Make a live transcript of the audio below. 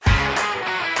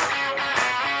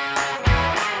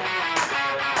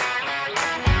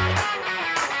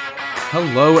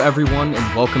Hello, everyone,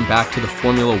 and welcome back to the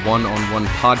Formula One-on-One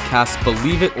podcast.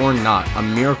 Believe it or not, a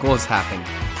miracle has happened.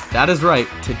 That is right.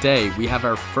 Today, we have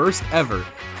our first ever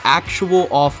actual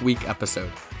off-week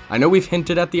episode. I know we've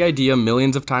hinted at the idea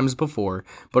millions of times before,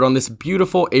 but on this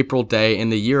beautiful April day in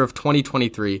the year of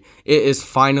 2023, it is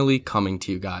finally coming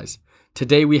to you guys.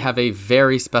 Today, we have a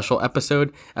very special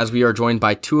episode as we are joined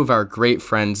by two of our great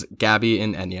friends, Gabby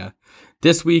and Enya.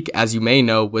 This week, as you may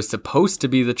know, was supposed to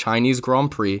be the Chinese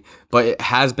Grand Prix, but it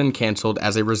has been canceled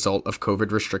as a result of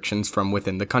COVID restrictions from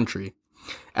within the country.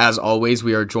 As always,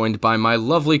 we are joined by my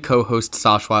lovely co-host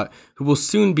Sashwat, who will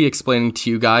soon be explaining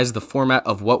to you guys the format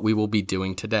of what we will be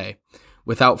doing today.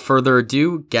 Without further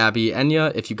ado, Gabby,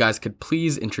 Enya, if you guys could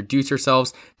please introduce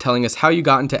yourselves, telling us how you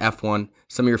got into F1,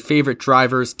 some of your favorite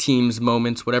drivers, teams,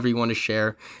 moments, whatever you want to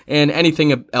share, and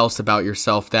anything else about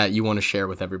yourself that you want to share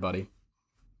with everybody.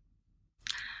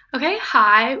 Okay,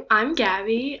 hi, I'm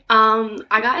Gabby.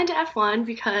 I got into F1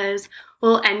 because,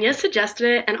 Enya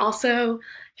suggested it, and also,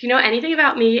 if you know anything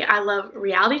about me, I love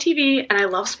reality TV and I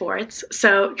love sports,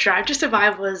 so Drive to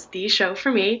Survive was the show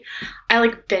for me. I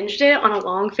binged it on a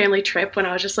long family trip when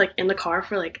I was just in the car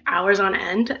for hours on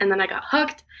end, and then I got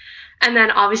hooked. And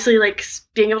then obviously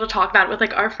being able to talk about it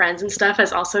with our friends and stuff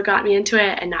has also got me into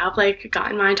it, and now I've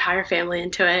gotten my entire family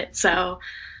into it, so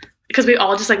because we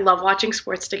all just love watching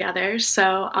sports together.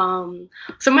 So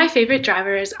some of my favorite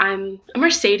drivers, I'm a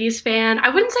Mercedes fan. I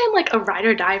wouldn't say I'm a ride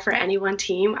or die for any one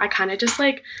team. I kind of just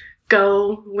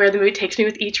go where the mood takes me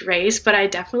with each race, but I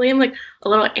definitely am a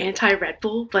little anti Red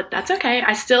Bull, but that's okay.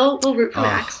 I still will root for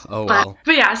Max. But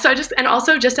yeah, so just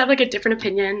to have a different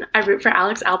opinion, I root for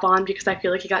Alex Albon because I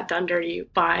feel he got done dirty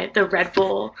by the Red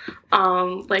Bull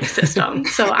system.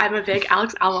 So I'm a big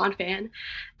Alex Albon fan.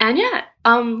 And yeah,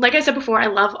 like I said before, I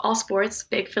love all sports,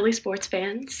 big Philly sports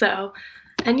fan. So,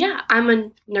 and yeah, I'm a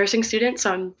nursing student,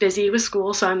 so I'm busy with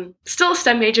school. So I'm still a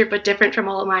STEM major, but different from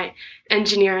all of my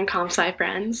engineer and comp sci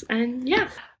friends. And yeah.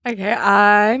 Okay,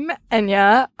 I'm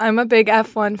Enya. I'm a big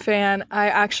F1 fan. I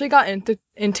actually got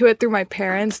into it through my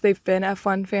parents. They've been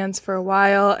F1 fans for a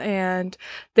while, and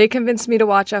they convinced me to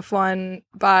watch F1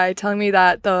 by telling me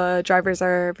that the drivers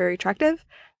are very attractive.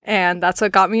 And that's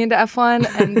what got me into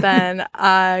F1. And then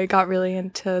I got really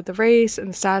into the race and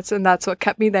the stats, and that's what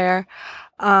kept me there.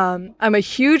 I'm a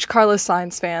huge Carlos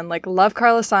Sainz fan. Love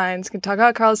Carlos Sainz. Can talk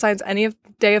about Carlos Sainz any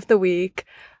day of the week.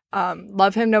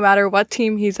 Love him no matter what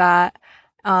team he's at.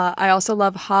 I also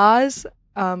love Haas.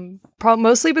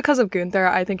 Mostly because of Gunther.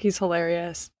 I think he's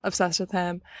hilarious. Obsessed with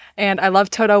him. And I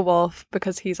love Toto Wolff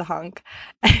because he's a hunk.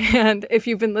 And if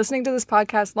you've been listening to this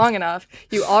podcast long enough,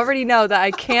 you already know that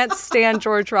I can't stand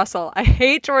George Russell. I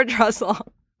hate George Russell.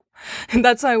 And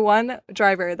that's my one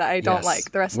driver that I don't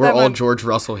like. The rest we're of them all George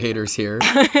Russell haters here.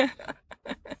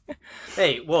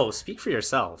 Hey, whoa, speak for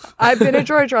yourself. I've been a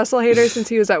George Russell hater since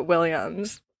he was at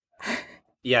Williams.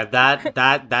 Yeah,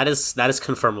 that is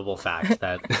confirmable fact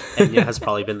that Enya has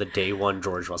probably been the day one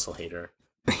George Russell hater.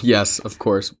 Yes, of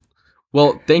course.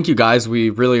 Well, thank you guys. We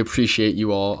really appreciate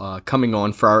you all coming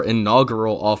on for our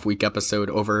inaugural off-week episode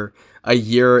over a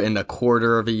year and a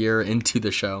quarter of a year into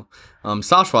the show.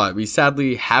 Sashwat, we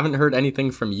sadly haven't heard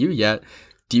anything from you yet.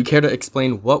 Do you care to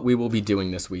explain what we will be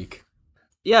doing this week?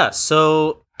 Yeah,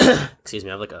 so, excuse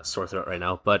me, I have a sore throat right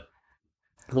now, but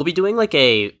we'll be doing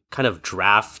a kind of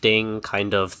drafting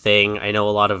kind of thing. I know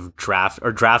a lot of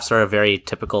drafts are a very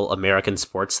typical American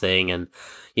sports thing, and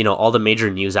all the major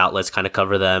news outlets kind of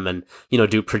cover them and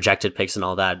do projected picks and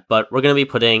all that. But we're going to be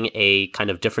putting a kind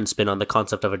of different spin on the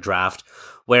concept of a draft,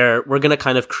 where we're going to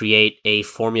kind of create a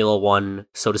Formula One,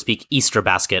 so to speak, Easter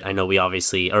basket. I know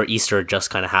Easter just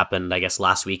kind of happened, I guess,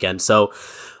 last weekend. So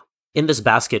in this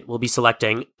basket, we'll be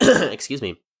selecting, excuse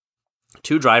me,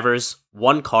 2 drivers,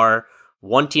 1 car,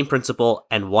 1 team principal,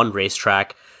 and 1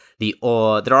 racetrack. There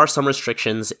are some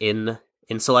restrictions in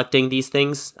selecting these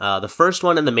things. The first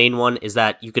one and the main one is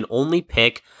that you can only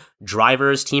pick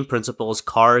drivers, team principals,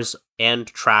 cars, and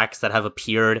tracks that have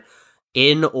appeared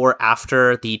in or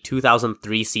after the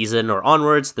 2003 season or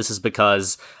onwards. This is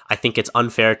because I think it's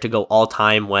unfair to go all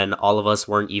time when all of us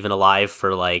weren't even alive for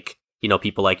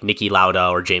people like Niki Lauda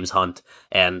or James Hunt.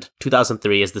 And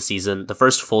 2003 is the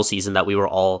first full season that we were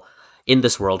all in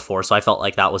this world for, so I felt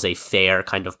like that was a fair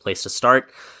kind of place to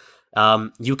start.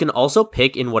 You can also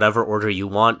pick in whatever order you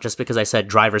want. Just because I said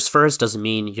drivers first doesn't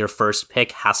mean your first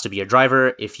pick has to be a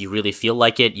driver. If you really feel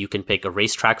like it, you can pick a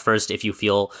racetrack first. If you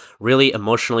feel really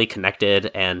emotionally connected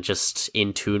and just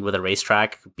in tune with a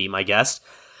racetrack, be my guest.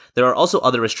 There are also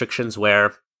other restrictions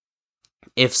where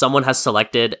if someone has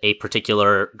selected a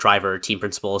particular driver, team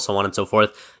principal, so on and so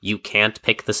forth, you can't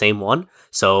pick the same one.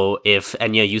 So if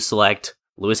Enya, you select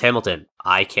Lewis Hamilton.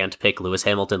 I can't pick Lewis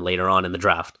Hamilton later on in the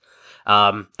draft.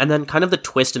 And then kind of the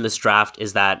twist in this draft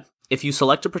is that if you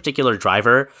select a particular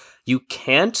driver, you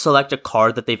can't select a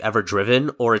car that they've ever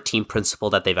driven or a team principal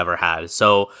that they've ever had.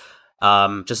 So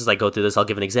just as I go through this, I'll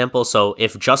give an example. So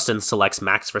if Justin selects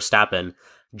Max Verstappen,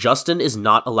 Justin is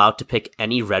not allowed to pick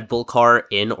any Red Bull car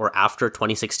in or after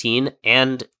 2016.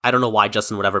 And I don't know why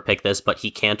Justin would ever pick this, but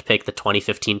he can't pick the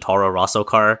 2015 Toro Rosso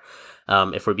car,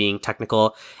 if we're being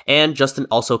technical. And Justin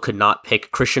also could not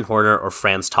pick Christian Horner or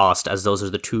Franz Tost, as those are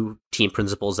the two team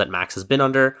principals that Max has been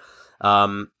under.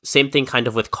 Same thing kind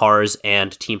of with cars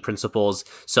and team principals.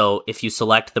 So if you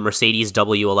select the Mercedes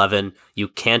W11, you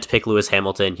can't pick Lewis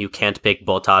Hamilton, you can't pick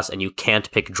Bottas, and you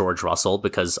can't pick George Russell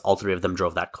because all three of them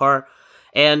drove that car.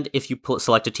 And if you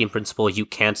select a team principal, you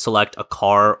can't select a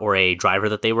car or a driver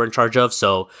that they were in charge of.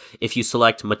 So if you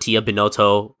select Mattia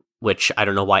Binotto, which I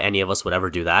don't know why any of us would ever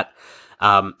do that,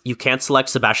 you can't select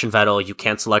Sebastian Vettel, you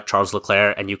can't select Charles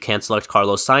Leclerc, and you can't select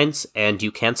Carlos Sainz, and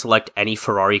you can't select any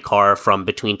Ferrari car from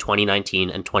between 2019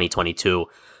 and 2022,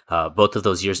 both of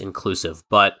those years inclusive.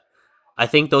 But I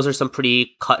think those are some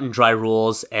pretty cut and dry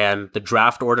rules, and the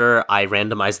draft order, I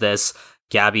randomized this.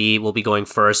 Gabby will be going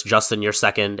first, Justin, you're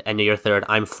second, and you're third.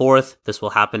 I'm fourth. This will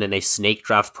happen in a snake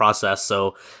draft process,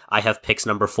 so I have picks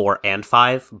number 4 and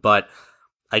 5, but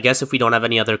I guess if we don't have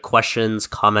any other questions,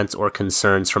 comments, or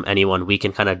concerns from anyone, we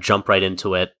can kind of jump right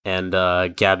into it. And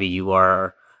Gabby, you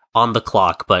are on the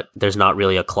clock, but there's not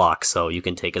really a clock, so you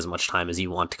can take as much time as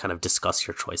you want to kind of discuss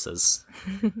your choices.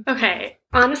 Okay.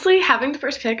 Honestly, having the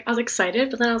first pick, I was excited,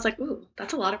 but then I was like, ooh,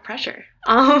 that's a lot of pressure.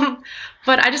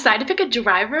 But I decided to pick a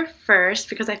driver first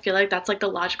because I feel like that's like the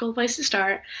logical place to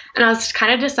start. And I was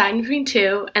kind of deciding between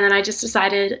two, and then I just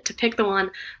decided to pick the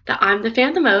one that I'm the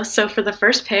fan the most. So for the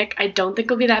first pick, I don't think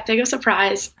it'll be that big of a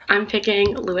surprise. I'm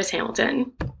picking Lewis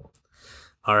Hamilton.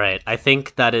 All right. I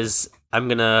think that is...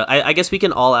 I guess we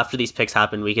can all, after these picks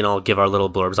happen, we can all give our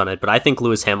little blurbs on it, but I think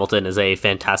Lewis Hamilton is a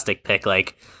fantastic pick.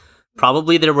 Like,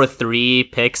 probably there were 3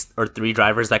 picks or 3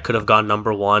 drivers that could have gone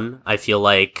number 1. I feel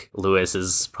like Lewis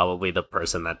is probably the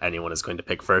person that anyone is going to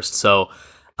pick first. So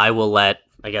I will let,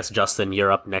 I guess, Justin,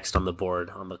 you're up next on the board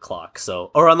on the clock.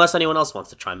 So, or unless anyone else wants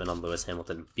to chime in on Lewis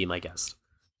Hamilton, be my guest.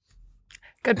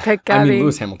 Good pick, Gabby. I mean,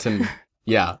 Lewis Hamilton,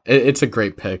 yeah, it's a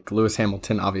great pick. Lewis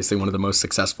Hamilton, obviously one of the most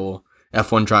successful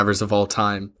F1 drivers of all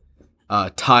time,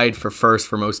 tied for first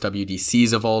for most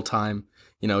WDCs of all time.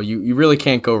 You know, you really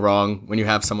can't go wrong when you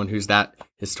have someone who's that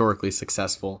historically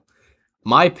successful.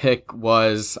 My pick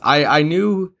was, I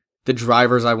knew the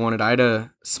drivers I wanted. I had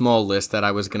a small list that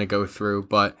I was going to go through,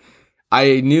 but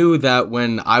I knew that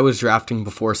when I was drafting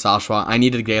before Sasha, I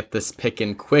needed to get this pick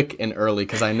in quick and early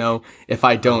because I know if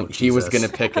I don't, he was going to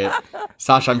pick it.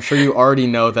 Sasha, I'm sure you already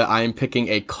know that I am picking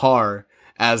a car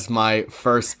as my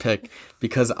first pick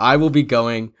because I will be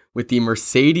going with the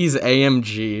Mercedes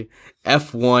AMG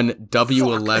F1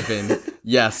 W11.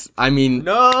 Yes, I mean,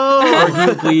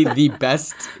 arguably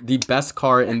the best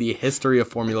car in the history of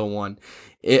Formula One.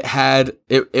 It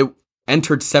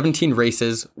entered 17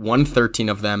 races, won 13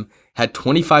 of them, had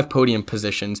 25 podium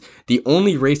positions. The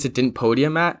only race it didn't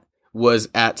podium at was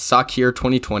at Sakir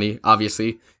 2020,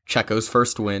 obviously Checo's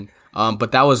first win.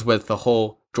 But that was with the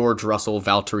whole George Russell,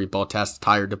 Valtteri Bottas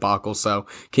tire debacle. So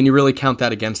can you really count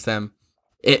that against them?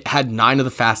 It had 9 of the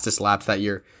fastest laps that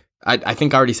year. I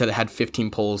think I already said it had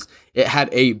 15 poles. It had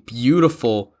a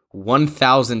beautiful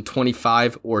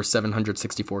 1,025 or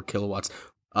 764 kilowatts,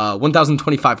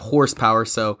 1,025 horsepower.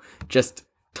 So just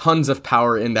tons of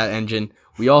power in that engine.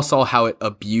 We all saw how it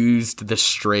abused the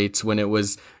straights when it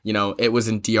was, it was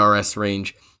in DRS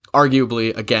range.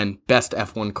 Arguably, again, best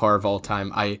F1 car of all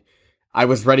time. I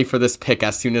was ready for this pick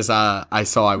as soon as I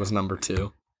saw I was number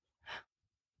 2.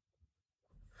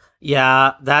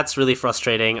 Yeah, that's really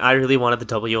frustrating. I really wanted the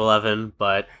W11,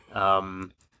 but,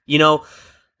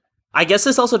 I guess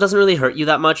this also doesn't really hurt you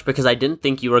that much because I didn't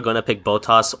think you were going to pick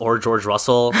Bottas or George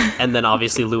Russell, and then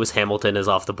obviously Lewis Hamilton is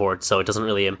off the board, so it doesn't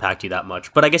really impact you that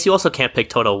much. But I guess you also can't pick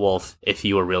Toto Wolff if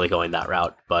you were really going that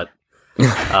route, but,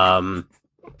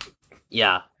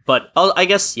 yeah. But I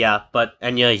guess, yeah, but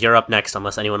Enya, you're up next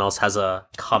unless anyone else has a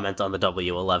comment on the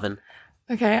W11.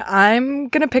 Okay, I'm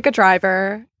going to pick a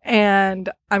driver, and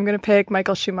I'm going to pick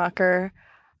Michael Schumacher.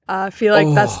 I feel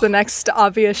like that's the next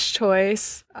obvious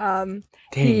choice.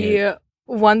 He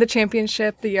won the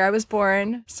championship the year I was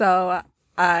born, so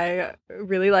I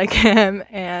really like him,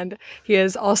 and he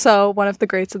is also one of the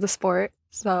greats of the sport,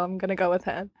 so I'm going to go with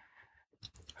him.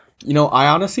 I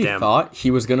honestly thought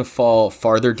he was going to fall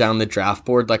farther down the draft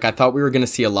board. Like, I thought we were going to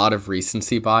see a lot of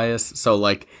recency bias.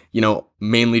 So,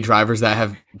 mainly drivers that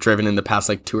have driven in the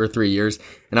past, 2 or 3 years.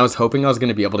 And I was hoping I was going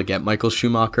to be able to get Michael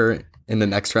Schumacher in the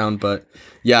next round. But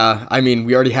yeah, I mean,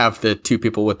 we already have the two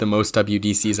people with the most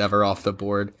WDCs ever off the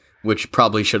board, which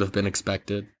probably should have been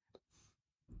expected.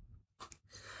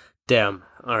 Damn.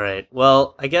 All right.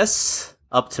 Well, I guess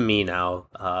up to me now.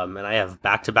 And I have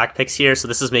back-to-back picks here, so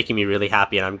this is making me really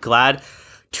happy, and I'm glad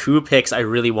two picks I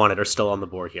really wanted are still on the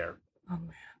board here. Oh,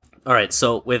 man. All right,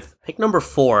 so with pick number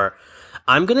 4,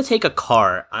 I'm going to take a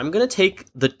car. I'm going to take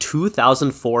the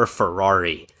 2004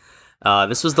 Ferrari.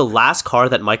 This was the last car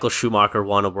that Michael Schumacher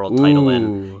won a world title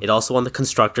in. It also won the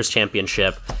Constructors'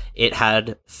 Championship. It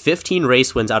had 15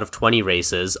 race wins out of 20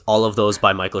 races, all of those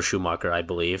by Michael Schumacher, I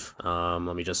believe.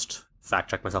 Let me just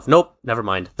fact check myself. Nope, never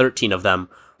mind. 13 of them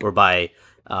were by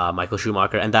Michael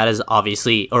Schumacher, and that is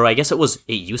obviously, or I guess it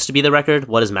used to be the record.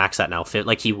 What is Max at now?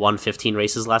 Like he won 15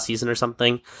 races last season or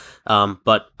something.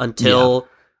 But until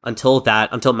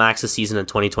Max's season in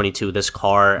 2022, this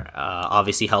car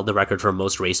obviously held the record for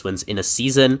most race wins in a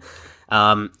season.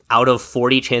 Out of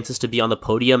 40 chances to be on the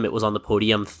podium, it was on the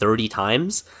podium 30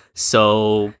 times.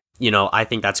 So, I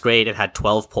think that's great. It had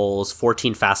 12 poles,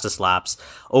 14 fastest laps.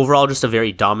 Overall, just a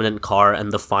very dominant car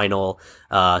and the final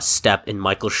step in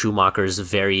Michael Schumacher's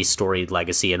very storied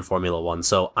legacy in Formula One.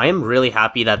 So I am really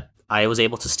happy that I was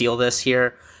able to steal this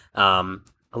here.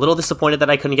 A little disappointed that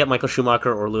I couldn't get Michael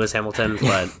Schumacher or Lewis Hamilton,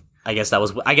 but I guess that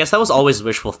was always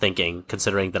wishful thinking,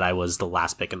 considering that I was the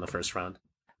last pick in the first round.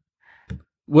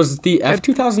 Was the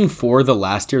F2004 the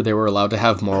last year they were allowed to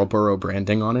have Marlboro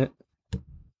branding on it?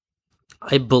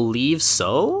 I believe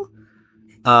so.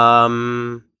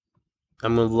 I'm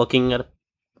looking at.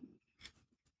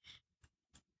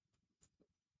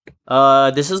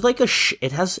 This is like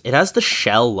it has the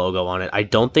Shell logo on it. I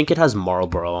don't think it has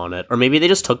Marlboro on it, or maybe they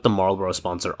just took the Marlboro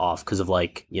sponsor off because of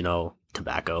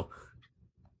tobacco.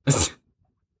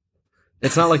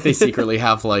 It's not like they secretly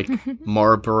have like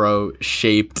Marlboro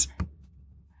shaped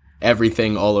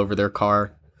everything all over their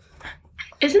car.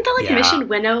 Isn't that like Mission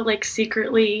Winnow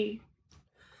secretly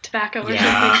tobacco or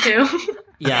something too?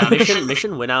 Yeah,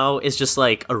 Mission Winnow is just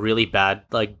like a really bad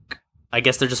I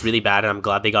guess they're just really bad, and I'm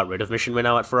glad they got rid of Mission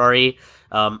Winnow at Ferrari.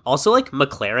 Also,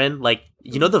 McLaren,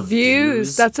 the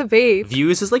Vuse. That's a vape.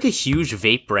 Vuse is like a huge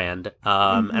vape brand,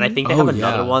 and I think they have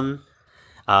another one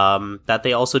that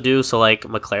they also do. So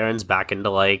McLaren's back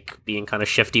into being kind of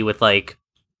shifty with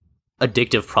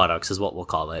addictive products, is what we'll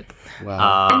call it.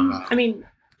 Wow. I mean,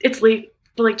 it's legal,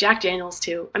 but Jack Daniels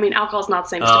too. I mean, alcohol's not the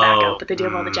same as tobacco, but they do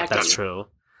have all the Jack Daniels. That's true.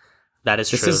 That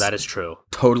is true.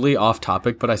 Totally off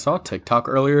topic, but I saw a TikTok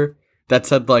earlier that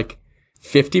said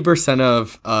 50%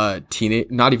 of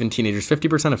not even teenagers,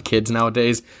 50% of kids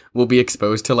nowadays will be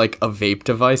exposed to a vape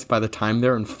device by the time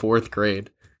they're in 4th grade.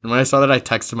 And when I saw that, I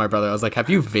texted my brother. I was like, "Have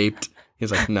you vaped?" He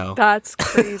was like, "No." That's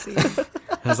crazy.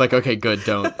 I was like, "Okay, good,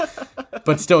 don't."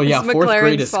 But still, yeah, 4th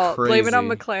grade is fault. crazy. Blame it on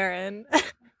McLaren.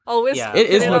 Always. Yeah. It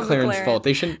is McLaren's fault.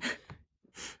 They shouldn't.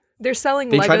 They're selling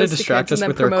They Legos try to to distract kids us and then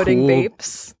with their promoting cool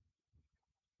vapes.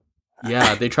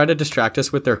 Yeah, they try to distract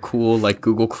us with their cool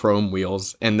Google Chrome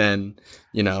wheels, and then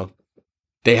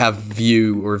they have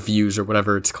Views or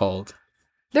whatever it's called.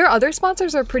 Their other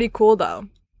sponsors are pretty cool though.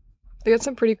 They got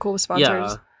some pretty cool sponsors.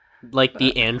 Yeah.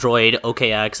 The Android,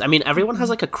 OKX. I mean, everyone has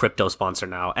a crypto sponsor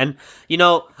now. And,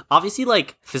 obviously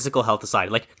physical health aside,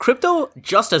 crypto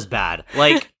just as bad.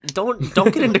 Don't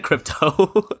get into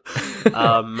crypto.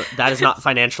 That is not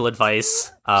financial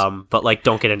advice. But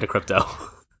don't get into crypto.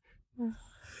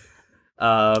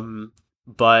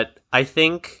 But I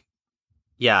think,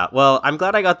 I'm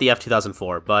glad I got the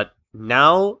F2004, but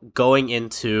now going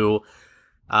into,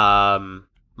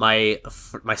 my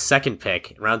second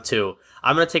pick, round 2,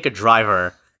 I'm going to take a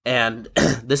driver, and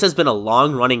this has been a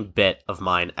long-running bit of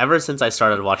mine ever since I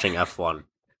started watching F1,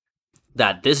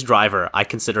 that this driver, I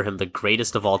consider him the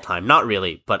greatest of all time. Not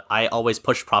really, but I always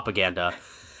push propaganda.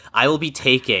 I will be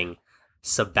taking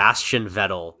Sebastian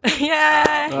Vettel.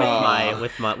 Yeah.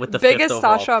 With the biggest fifth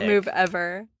overall Sasha pick. move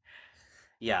ever.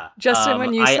 Yeah. Justin,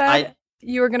 when you said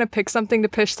you were going to pick something to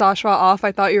piss Sasha off,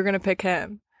 I thought you were going to pick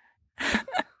him.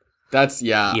 That's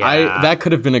that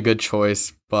could have been a good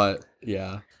choice, but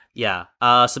yeah. Yeah.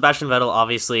 Sebastian Vettel,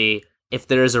 obviously, if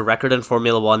there is a record in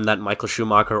Formula One that Michael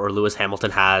Schumacher or Lewis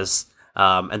Hamilton has,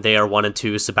 and they are 1 and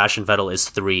 2, Sebastian Vettel is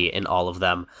 3 in all of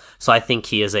them. So I think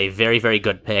he is a very, very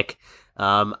good pick.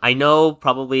 I know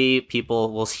probably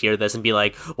people will hear this and be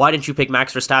like, why didn't you pick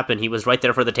Max Verstappen? He was right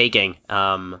there for the taking.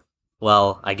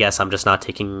 Well, I guess I'm just not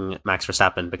taking Max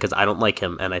Verstappen because I don't like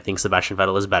him and I think Sebastian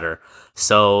Vettel is better.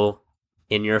 So,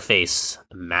 in your face,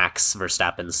 Max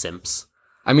Verstappen simps.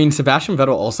 I mean, Sebastian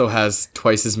Vettel also has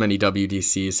twice as many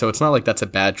WDCs, so it's not like that's a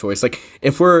bad choice.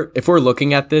 If we're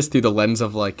looking at this through the lens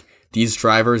of these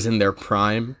drivers in their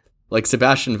prime, Like,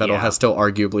 Sebastian Vettel Yeah. has still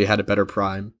arguably had a better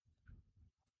prime.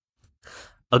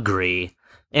 Agree.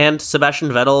 And Sebastian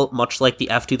Vettel, much like the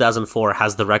F2004,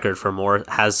 has the record for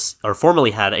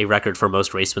formerly had a record for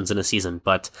most race wins in a season,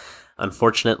 but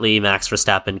unfortunately Max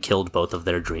Verstappen killed both of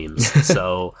their dreams.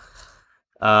 So,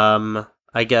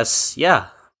 I guess, yeah.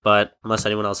 But unless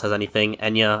anyone else has anything,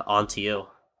 Enya, on to you.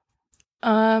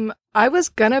 I was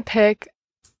gonna pick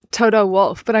Toto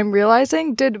Wolff, but I'm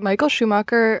realizing, did Michael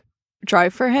Schumacher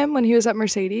drive for him when he was at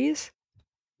Mercedes?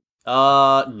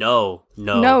 No.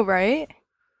 No, right?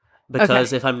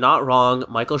 Because Okay. if I'm not wrong,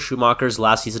 Michael Schumacher's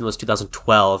last season was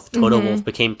 2012. Toto Mhm. Wolff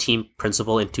became team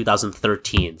principal in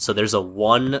 2013. So there's a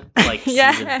one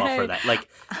season Yay. buffer that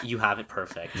you have it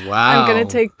perfect. Wow. I'm gonna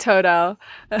take Toto.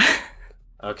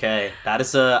 Okay, that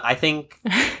is I think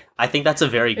that's a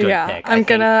very good yeah, pick. I'm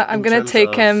gonna terms take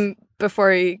of- him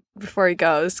before he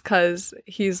goes, because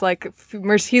he's like a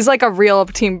real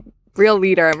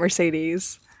leader at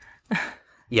Mercedes.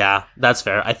 Yeah, that's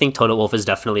fair. I think Toto Wolff is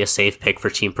definitely a safe pick for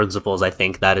team principals. I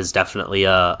think that is definitely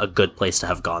a good place to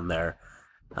have gone there.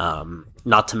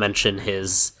 Not to mention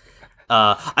his...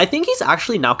 I think he's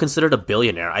actually now considered a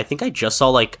billionaire. I think I just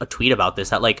saw a tweet about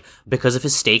this, that because of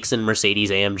his stakes in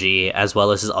Mercedes AMG as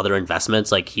well as his other investments,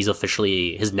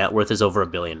 his net worth is over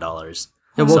 $1 billion.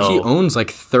 Yeah, well, he So- owns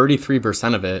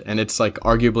 33% of it, and it's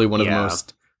arguably one of the Yeah.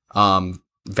 most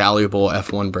valuable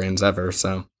F1 brands ever.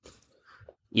 So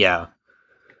Yeah.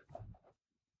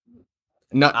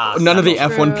 none of the True.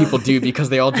 F1 people do, because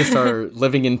they all just are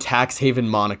living in tax haven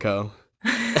Monaco.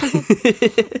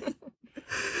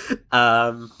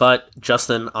 But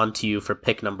Justin, on to you for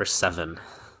pick number 7.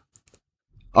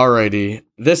 Alrighty,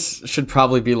 this should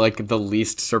probably be the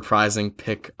least surprising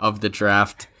pick of the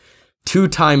draft.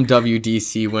 2-time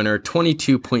WDC winner,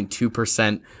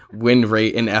 22.2% win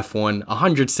rate in F1,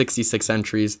 166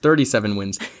 entries, 37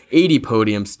 wins, 80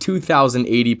 podiums,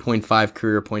 2,080.5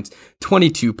 career points,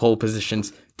 22 pole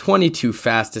positions, 22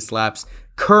 fastest laps,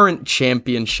 current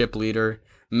championship leader.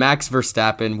 Max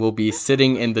Verstappen will be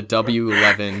sitting in the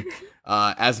W11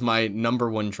 as my number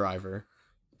 1 driver.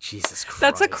 Jesus Christ.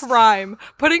 That's a crime.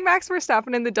 Putting Max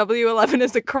Verstappen in the W11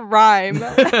 is a crime.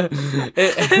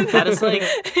 That is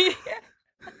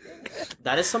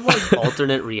that is some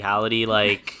alternate reality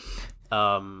the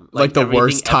the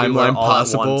worst timeline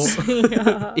possible.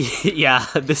 Yeah,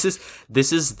 this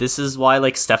is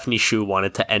why Stephanie Shu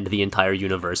wanted to end the entire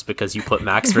universe, because you put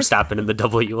Max Verstappen in the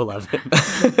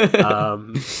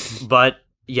W11. But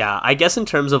yeah, I guess in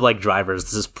terms of drivers,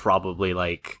 this is probably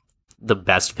the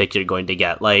best pick you're going to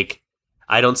get.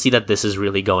 I don't see that this is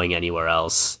really going anywhere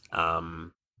else.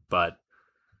 But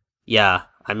yeah,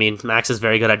 I mean, Max is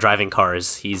very good at driving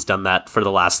cars. He's done that for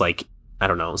the last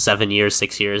 7 years,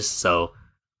 6 years. So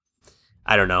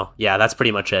I don't know. Yeah, that's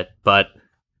pretty much it. But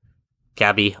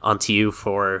Gabby, on to you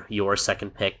for your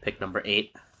second pick number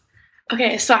 8.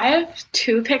 Okay, so I have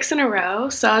 2 picks in a row,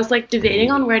 so I was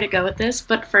debating on where to go with this,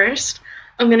 but first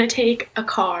I'm gonna take a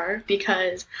car,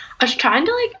 because I was trying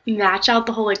to match out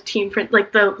the whole team print,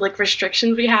 the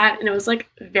restrictions we had, and it was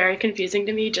very confusing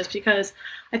to me, just because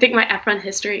I think my F1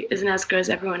 history isn't as good as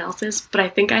everyone else's, but I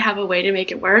think I have a way to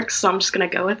make it work, so I'm just gonna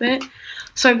go with it.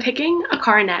 So I'm picking a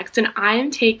car next, and I am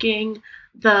taking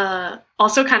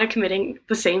also kind of committing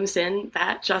the same sin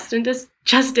that Justin just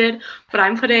did, but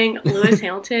I'm putting Lewis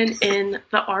Hamilton in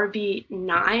the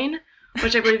RB9,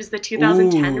 which I believe is the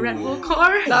 2010 Red Bull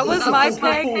car. That was my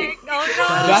pick. Oh no.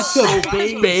 That's a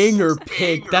banger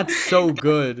pick. That's so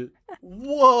good.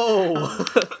 Whoa!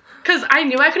 Because I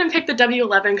knew I couldn't pick the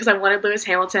W11 because I wanted Lewis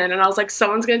Hamilton, and I was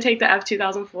someone's going to take the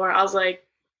F2004. I was and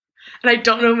I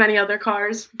don't know many other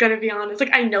cars, gonna be honest.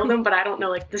 I know them, but I don't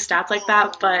know the stats like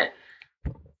that, but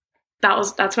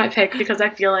that's my pick, because I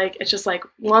feel it's just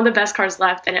one of the best cars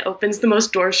left, and it opens the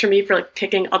most doors for me for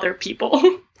picking other people.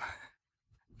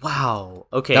 Wow.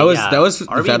 Okay. That was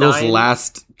RB9. Vettel's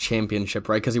last championship,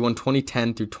 right? Because he won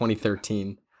 2010 through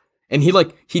 2013, and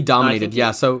he dominated. Yeah.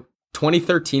 So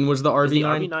 2013 was the Was the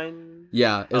RB9. RB9.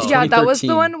 Yeah. It was Yeah, that was the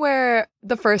 2013. one where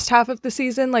the first half of the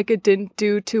season, it didn't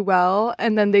do too well,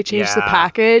 and then they changed the Yeah.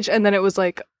 package, and then it was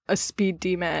a speed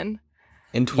demon.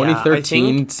 In Yeah, I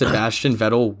 2013, think- Sebastian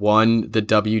Vettel won the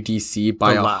WDC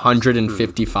by The last.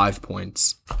 155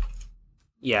 points.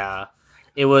 Yeah.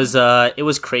 It was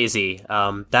crazy.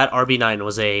 That RB9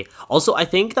 was also, I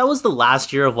think that was the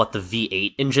last year of the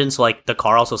V8 engine, so the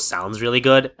car also sounds really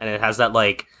good, and it has that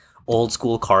old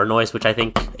school car noise, which I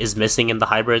think is missing in the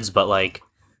hybrids, but wow,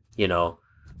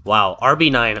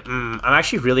 RB9, I'm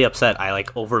actually really upset I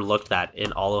overlooked that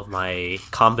in all of my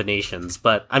combinations,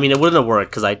 but I mean, it wouldn't have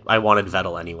worked because I wanted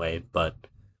Vettel anyway, but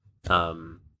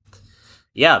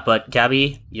Yeah, but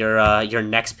Gabby, your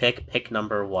next pick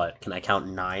number what? Can I count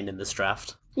 9 in this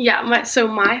draft? Yeah,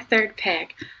 my third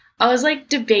pick. I was like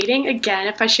debating again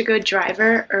if I should go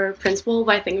driver or principal,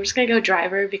 but I think I'm just gonna go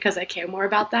driver because I care more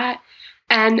about that.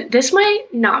 And this might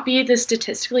not be the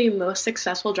statistically most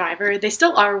successful driver. They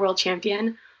still are a world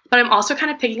champion, but I'm also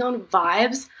kind of picking on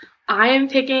vibes. I am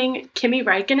picking Kimi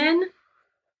Räikkönen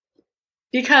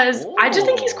because I just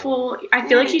think he's cool. I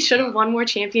feel like he should have won more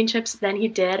championships than he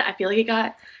did. I feel like he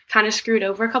got kind of screwed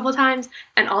over a couple of times.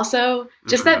 And also,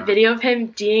 just that video of him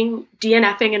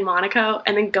DNFing in Monaco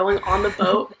and then going on the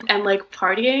boat and like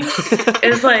partying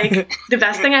is like the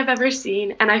best thing I've ever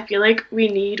seen. And I feel like we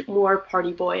need more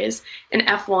party boys in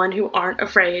F1 who aren't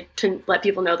afraid to let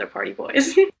people know they're party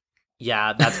boys.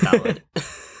 Yeah, that's valid.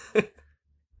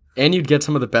 And you'd get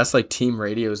some of the best like team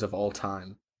radios of all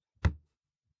time.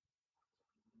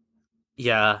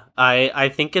 Yeah, I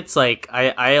think it's like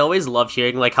I always love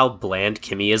hearing like how bland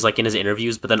Kimi is like in his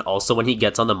interviews, but then also when he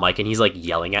gets on the mic and he's like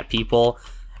yelling at people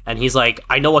and he's like,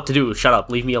 I know what to do, shut up,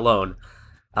 leave me alone.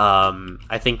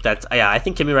 I think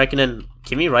Kimi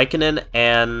Räikkönen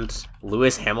and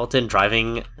Lewis Hamilton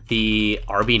driving the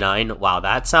RB9. Wow,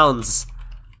 that sounds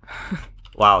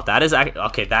that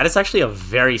is actually a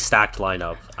very stacked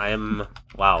lineup.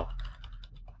 Wow.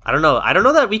 I don't know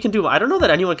that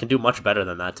anyone can do much better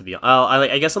than that, to be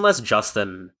honest. I guess unless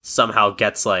Justin somehow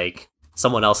gets like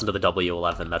someone else into the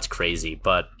W11, that's crazy,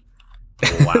 but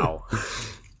wow.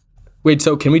 Wait,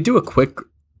 so can we do a quick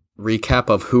recap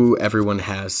of who everyone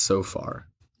has so far?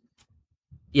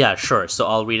 Yeah, sure. So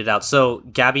I'll read it out. So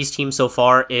Gabby's team so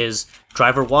far is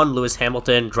driver 1, Lewis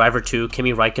Hamilton, driver 2,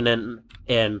 Kimi Räikkönen,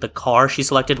 and the car she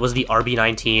selected was the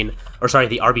RB9,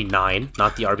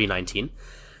 not the RB19.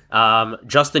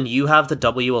 Justin, you have the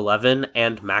W11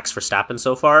 and Max Verstappen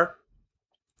so far.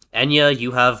 Enya,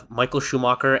 you have Michael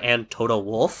Schumacher and Toto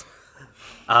Wolff.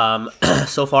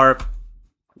 So far,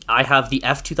 I have the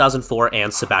F2004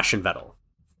 and Sebastian Vettel.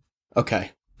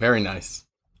 Okay, very nice.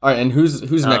 All right, and who's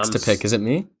next to pick? Is it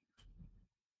me?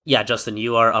 Yeah, Justin,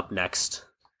 you are up next.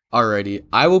 Alrighty,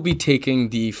 I will be taking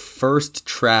the first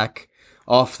track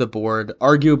off the board,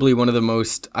 arguably one of the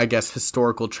most, I guess,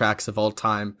 historical tracks of all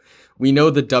time. We know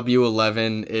the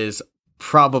W11 is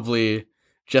probably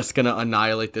just going to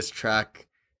annihilate this track.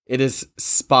 It is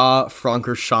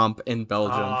Spa-Francorchamps in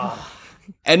Belgium.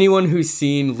 Anyone who's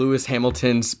seen Lewis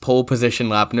Hamilton's pole position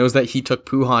lap knows that he took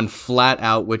Puhan flat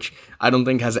out, which I don't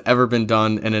think has ever been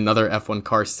done in another F1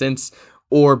 car since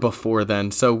or before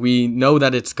then. So we know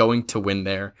that it's going to win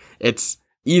there. It's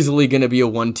easily going to be a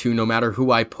 1-2 no matter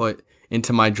who I put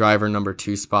into my driver number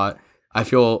 2 spot. I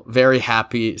feel very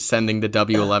happy sending the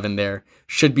W11 there.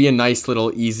 Should be a nice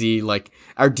little easy, like,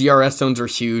 our DRS zones are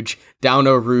huge. Down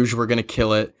Eau Rouge, we're going to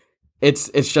kill it. It's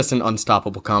just an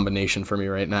unstoppable combination for me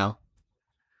right now.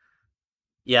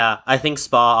 Yeah, I think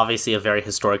Spa, obviously a very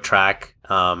historic track.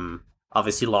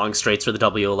 Obviously long straights for the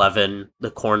W11,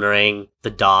 the cornering, the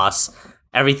DOS,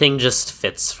 everything just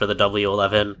fits for the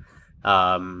W11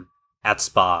 at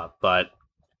Spa. But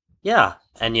yeah,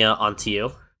 Enya, on to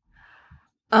you.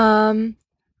 I'm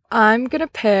gonna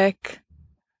pick.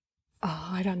 Oh,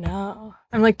 I don't know.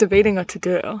 I'm like debating what to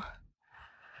do.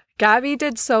 Gabby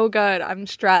did so good. I'm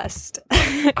stressed.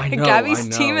 I know. Gabby's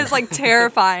team is like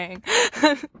terrifying.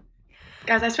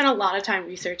 Guys, I spent a lot of time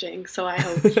researching, so I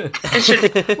hope it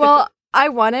should. Well, I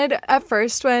wanted at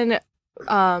first when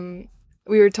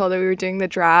we were told that we were doing the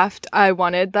draft, I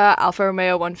wanted the Alfa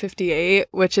Romeo 158,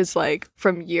 which is like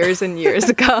from years and years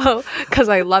ago, because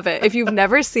I love it. If you've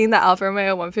never seen the Alfa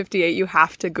Romeo 158, you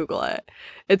have to Google it.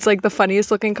 It's like the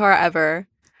funniest looking car ever.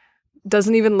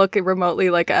 Doesn't even look remotely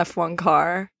like an F1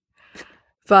 car.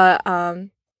 But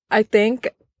I think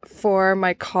for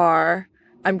my car,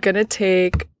 I'm going to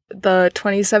take the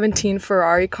 2017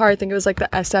 Ferrari car. I think it was like the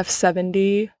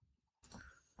SF70.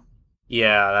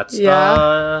 Yeah, that's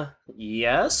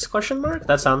yes? Question mark.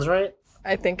 That sounds right.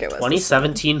 I think it was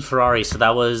 2017 Ferrari. So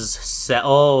that was that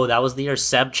was the year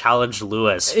Seb challenged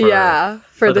Lewis. For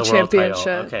the world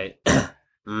championship. Title. Okay,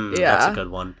 that's a good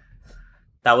one.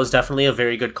 That was definitely a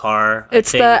very good car.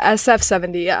 It's the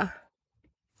SF70. Yeah.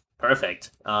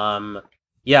 Perfect.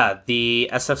 Yeah, the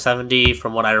SF70,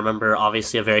 from what I remember,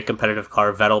 obviously a very competitive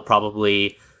car. Vettel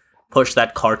probably pushed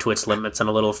that car to its limits and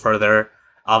a little further.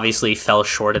 Obviously fell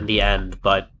short in the end,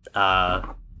 but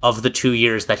of the 2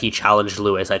 years that he challenged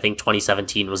Lewis, I think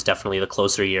 2017 was definitely the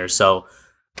closer year. So,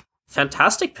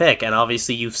 fantastic pick. And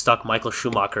obviously you've stuck Michael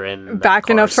Schumacher in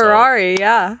back in a Ferrari,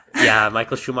 yeah. Yeah,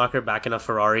 Michael Schumacher back in a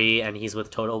Ferrari, and he's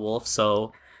with Toto Wolff.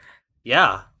 So,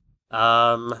 yeah.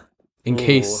 In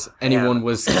case anyone yeah.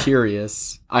 was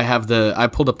curious, I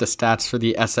pulled up the stats for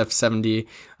the SF70.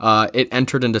 It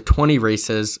entered into 20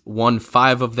 races, won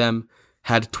 5 of them,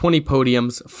 had 20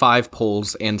 podiums, 5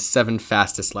 poles, and 7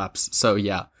 fastest laps. So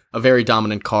yeah, a very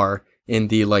dominant car in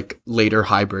the later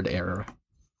hybrid era.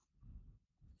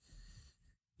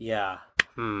 Yeah.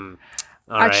 All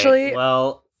Actually, right.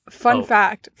 Well, fun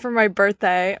fact, for my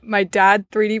birthday, my dad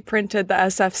 3D printed the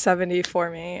SF70 for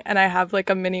me, and I have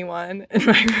like a mini one in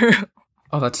my room.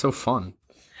 Oh, that's so fun.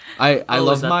 I is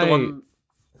love that my... the one?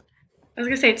 I was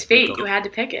gonna say it's fate. You had to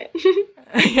pick it.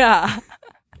 Yeah.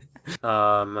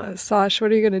 Sash,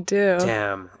 what are you gonna do?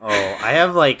 Damn. Oh,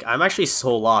 I'm actually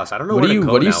so lost. I don't know What where do you to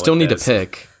go What do you now still with need this. to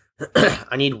pick?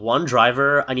 I need one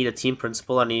driver. I need a team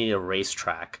principal. I need a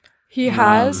racetrack. He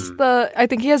has I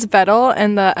think he has Vettel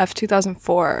and the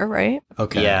F2004, right?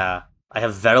 Okay. Yeah, I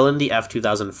have Vettel in the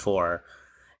F2004,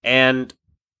 and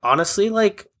honestly,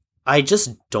 I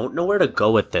just don't know where to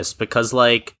go with this because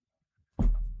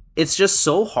it's just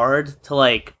so hard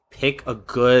to pick a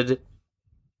good,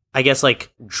 I guess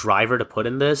driver to put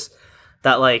in this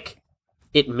that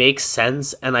it makes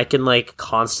sense and I can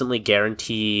constantly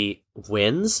guarantee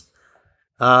wins.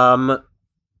 I'm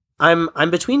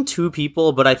between two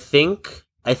people, but I think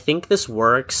this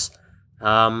works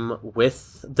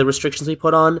with the restrictions we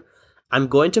put on. I'm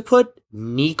going to put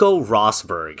Nico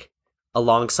Rosberg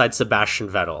alongside Sebastian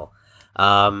Vettel.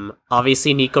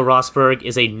 Obviously, Nico Rosberg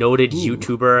is a noted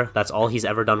YouTuber. That's all he's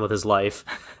ever done with his life.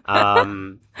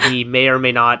 He may or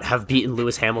may not have beaten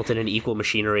Lewis Hamilton in equal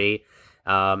machinery.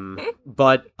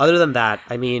 But other than that,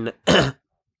 I mean,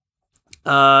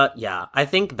 yeah, I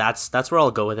think that's where I'll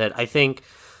go with it. I think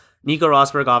Nico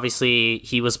Rosberg, obviously,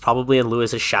 he was probably in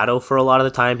Lewis's shadow for a lot of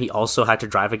the time. He also had to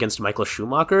drive against Michael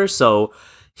Schumacher, so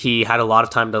he had a lot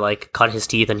of time to cut his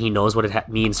teeth, and he knows what it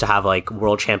means to have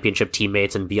world championship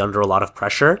teammates and be under a lot of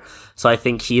pressure. So I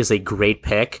think he is a great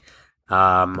pick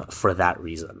for that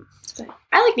reason.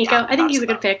 I like Nico. I think he's a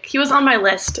good pick. He was on my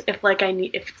list if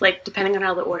depending on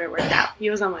how the order worked out. He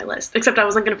was on my list. Except I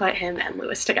wasn't going to put him and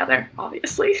Lewis together,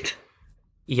 obviously.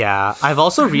 Yeah, I've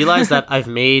also realized that I've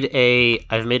made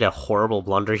a horrible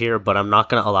blunder here, but I'm not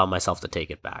going to allow myself to take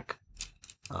it back.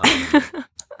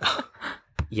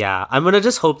 Yeah, I'm going to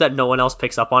just hope that no one else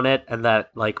picks up on it and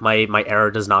that my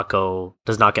error does not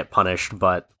get punished,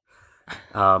 but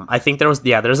I think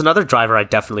there's another driver I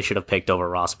definitely should have picked over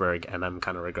Rosberg, and I'm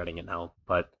kind of regretting it now.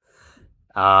 But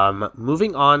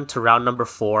moving on to round number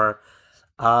 4,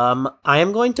 I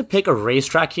am going to pick a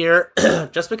racetrack here,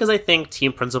 just because I think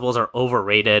team principals are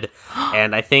overrated,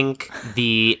 and I think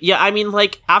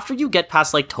after you get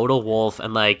past Toto Wolff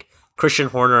and Christian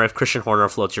Horner, if Christian Horner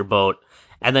floats your boat,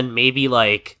 and then maybe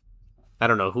I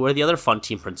don't know, who are the other fun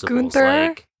team principals?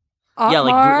 Gunther?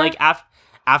 Yeah,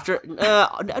 after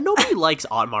nobody likes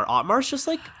Otmar. Otmar's just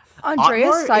Andreas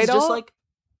Otmar Seidel is just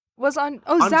was on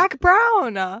Zach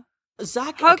Brown.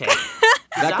 Zach. How Okay,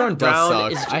 Zach Brown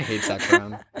does suck. I hate Zach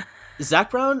Brown.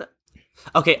 Zach Brown.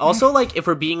 Okay. Also, if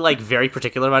we're being very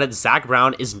particular about it, Zach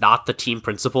Brown is not the team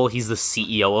principal. He's the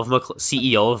CEO of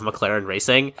McLaren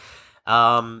Racing.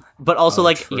 But also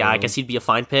yeah, I guess he'd be a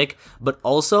fine pick. But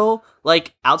also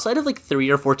outside of 3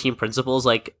 or 4 team principals,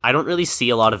 I don't really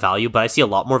see a lot of value, but I see a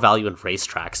lot more value in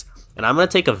racetracks. And I'm gonna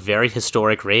take a very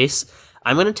historic race.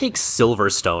 I'm gonna take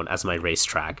Silverstone as my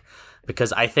racetrack.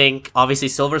 Because I think, obviously,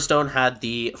 Silverstone had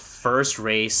the first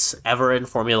race ever in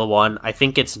Formula 1. I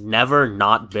think it's never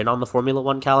not been on the Formula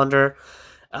 1 calendar.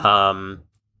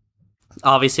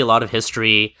 Obviously, a lot of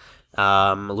history.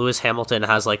 Lewis Hamilton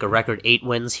has a record 8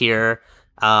 wins here.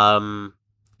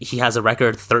 He has a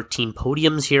record 13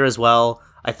 podiums here as well.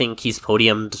 I think he's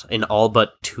podiumed in all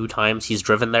but 2 times he's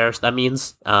driven there. So that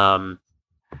means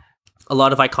a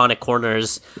lot of iconic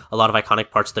corners, a lot of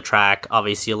iconic parts of the track,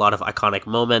 obviously a lot of iconic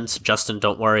moments. Justin,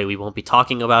 don't worry, we won't be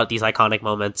talking about these iconic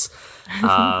moments.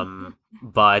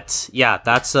 But yeah,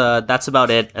 that's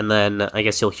about it. And then I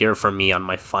guess you'll hear from me on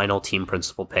my final team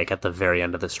principal pick at the very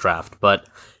end of this draft. But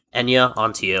Enya,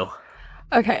 on to you.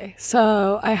 Okay,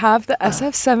 so I have the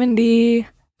SF70, I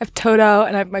have Toto,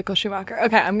 and I have Michael Schumacher.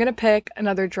 Okay, I'm going to pick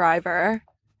another driver.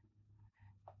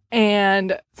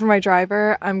 And for my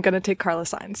driver, I'm going to take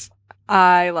Carlos Sainz.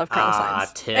 I love Carlos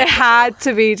Sainz. Typical. It had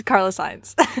to be Carlos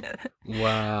Sainz.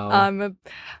 Wow.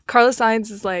 Carlos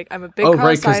Sainz is I'm a big Right,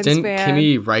 Carlos because Sainz didn't fan.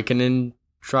 Kimi Räikkönen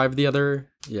drive the other?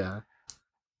 Yeah.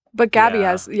 But Gabby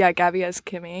Yeah. Gabby has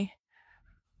Kimi.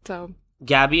 So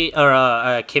Gabby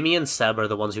or Kimi and Seb are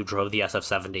the ones who drove the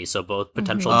SF70, so both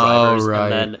potential Mhm. drivers. Oh, right.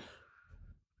 And then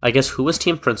I guess who was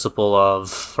team principal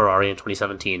of Ferrari in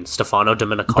 2017? Stefano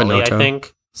Domenicali, Binotto. I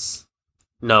think.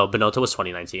 No, Binotto was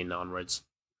 2019 onwards.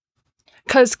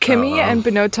 Because Kimi and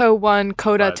Binotto won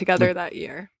Coda But- together that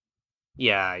year.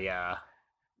 Yeah.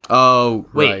 Oh,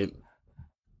 Wait. right.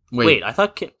 Wait, I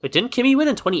thought didn't Kimi win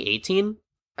in 2018?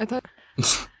 I thought.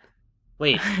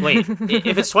 Wait.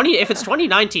 If it's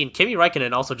 2019, Kimi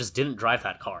Räikkönen also just didn't drive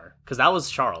that car because that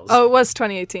was Charles. Oh, it was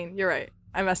 2018. You're right.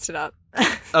 I messed it up.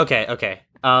 Okay.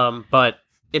 But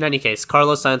in any case,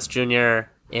 Carlos Sainz Jr.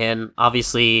 and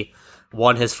obviously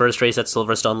won his first race at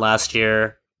Silverstone last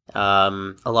year.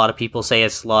 A lot of people say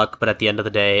it's luck, but at the end of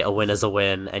the day, a win is a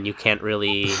win, and you can't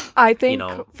really. I think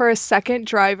know. for a second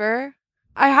driver,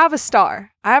 I have a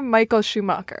star. I have Michael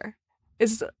Schumacher.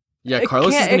 Yeah, It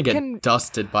Carlos is can't- going it to get can-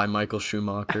 dusted by Michael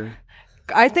Schumacher.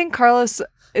 I think Carlos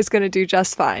is going to do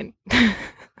just fine.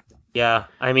 Yeah,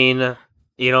 I mean,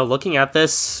 looking at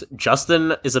this,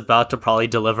 Justin is about to probably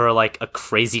deliver like a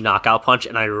crazy knockout punch,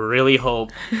 and I really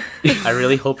hope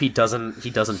he doesn't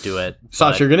do it.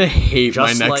 Sasha, But you're going to hate my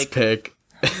just next like- pick.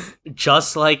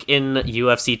 just like in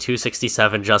UFC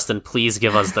 267, Justin, please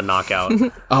give us the knockout.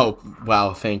 Oh,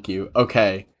 wow, thank you.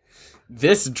 Okay.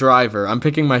 This driver, I'm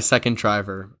picking my second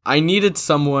driver. I needed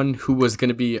someone who was going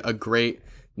to be a great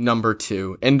number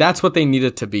 2, and that's what they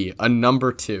needed to be, a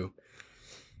number 2.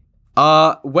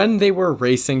 When they were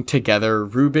racing together,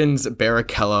 Rubens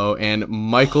Barrichello and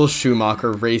Michael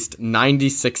Schumacher raced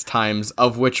 96 times,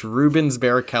 of which Rubens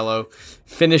Barrichello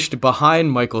finished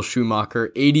behind Michael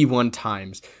Schumacher 81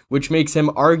 times, which makes him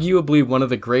arguably one of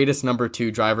the greatest number 2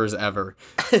 drivers ever.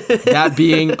 That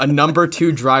being a number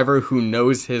 2 driver who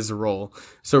knows his role.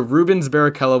 So Rubens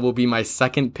Barrichello will be my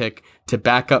second pick to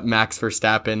back up Max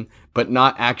Verstappen, but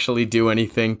not actually do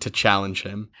anything to challenge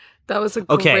him. That was a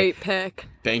Okay. great pick.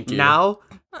 Thank you. Now,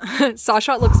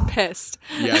 Sasha looks pissed.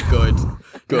 Yeah, good.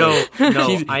 no,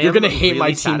 You're gonna hate my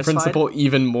really team satisfied. principal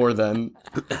even more than.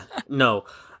 No,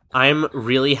 I'm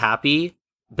really happy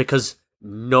because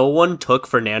no one took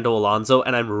Fernando Alonso,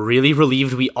 and I'm really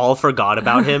relieved we all forgot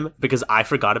about him because I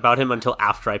forgot about him until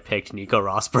after I picked Nico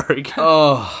Rosberg.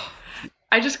 Oh,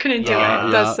 I just couldn't do Yeah.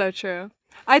 it. That's so true.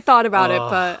 I thought about it, Ugh.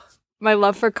 but my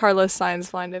love for Carlos Sainz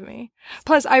blinded me.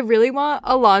 Plus, I really want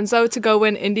Alonso to go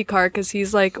win IndyCar because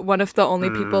he's like one of the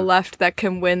only people left that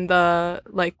can win the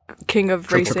like King of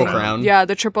Triple Racing. Crown. Yeah,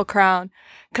 the Triple Crown.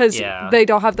 Because Yeah. they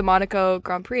don't have the Monaco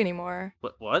Grand Prix anymore.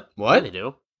 What? What? Yeah, they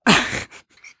do.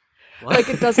 What? Like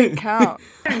it doesn't count.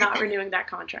 They're not renewing that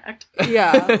contract.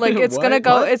 Yeah, like it's What? gonna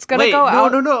go. What? It's gonna Wait, go no,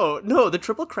 out. no. The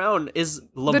Triple Crown is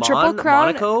Le Mans, Triple Crown-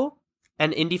 Monaco,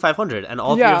 and Indy 500, and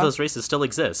all three Yeah. of those races still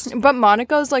exist. But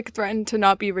Monaco's like threatened to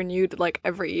not be renewed like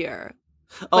every year.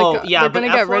 Oh, Like, yeah, they're but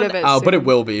gonna get rid F1 of it. oh, but it soon.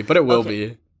 will be. But it will Okay.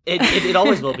 be. It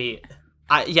always will be.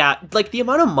 Yeah, like the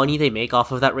amount of money they make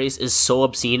off of that race is so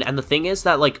obscene, and the thing is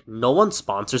that like no one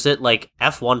sponsors it. Like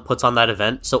F1 puts on that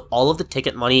event, so all of the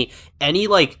ticket money, any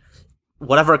like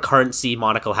whatever currency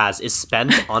Monaco has, is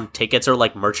spent on tickets or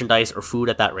like merchandise or food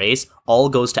at that race. All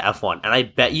goes to F1, and I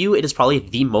bet you it is probably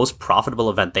the most profitable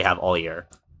event they have all year.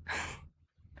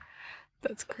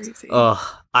 That's crazy. Ugh,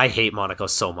 I hate Monaco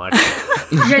so much.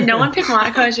 Yeah, no one picked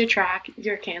Monaco as your track.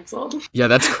 You're canceled. Yeah,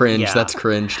 that's cringe. Yeah. That's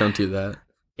cringe. Don't do that.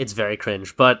 It's very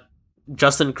cringe, but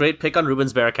Justin, great pick on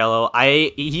Rubens Barrichello.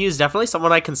 He is definitely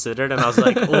someone I considered, and I was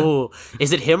like, oh,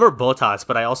 is it him or Bottas?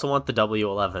 But I also want the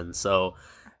W11. So,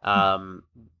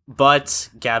 but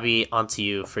Gabby, onto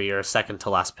you for your second to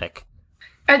last pick.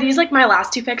 Are these like my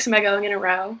last 2 picks? Am I going in a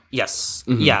row? Yes,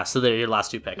 Mhm. yeah. So they're your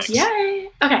last 2 picks. Yay!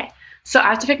 Okay, so I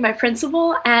have to pick my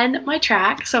principal and my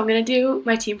track. So I'm gonna do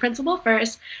my team principal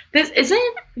first. This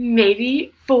isn't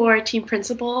maybe for team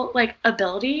principal like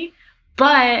ability,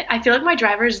 but I feel like my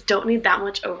drivers don't need that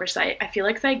much oversight. I feel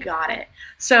like they got it.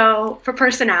 So for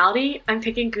personality, I'm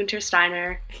picking Gunter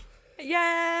Steiner. Yay!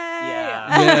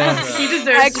 Yes. He deserves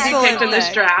to be Excellent picked in this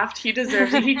pick. draft. He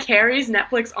deserves it. He carries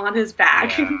Netflix on his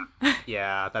back.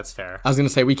 Yeah, that's fair. I was gonna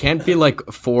say we can't be like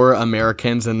 4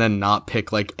 Americans and then not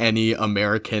pick like any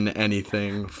American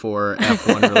anything for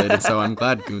F1 related. So I'm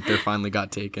glad Gunther finally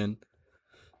got taken.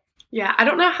 Yeah, I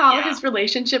don't know how his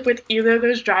relationship with either of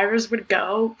those drivers would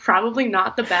go. Probably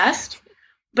not the best,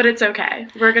 but it's okay.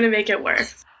 We're going to make it work.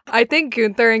 I think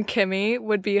Gunther and Kimi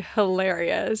would be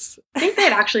hilarious. I think they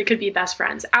actually could be best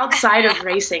friends outside of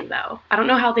racing, though. I don't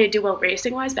know how they do well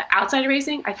racing-wise, but outside of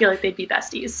racing, I feel like they'd be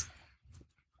besties.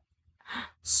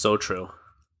 So true.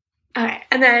 Okay,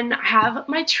 and then I have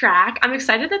my track. I'm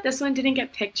excited that this one didn't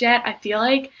get picked yet. I feel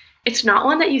like it's not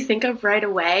one that you think of right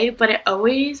away, but it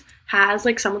always has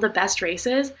like some of the best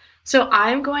races. So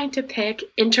I'm going to pick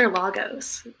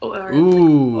Interlagos. Or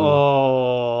Ooh.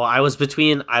 Oh, I was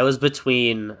between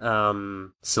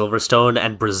Silverstone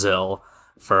and Brazil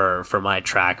for my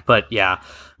track, but yeah,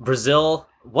 Brazil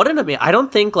what an amazing... I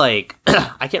don't think, like...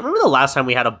 I can't remember the last time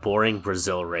we had a boring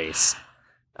Brazil race.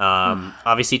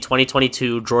 Obviously,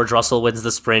 2022, George Russell wins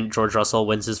the sprint. George Russell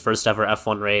wins his first ever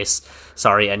F1 race.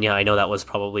 Sorry, Enya, I know that was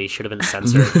probably... should have been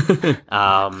censored.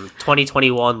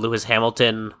 2021, Lewis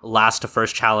Hamilton, last to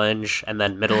first challenge, and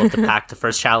then middle of the pack to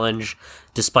first challenge,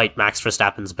 despite Max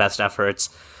Verstappen's best efforts.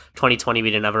 2020, we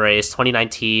didn't have a race.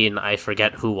 2019, I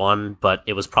forget who won, but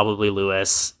it was probably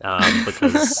Lewis,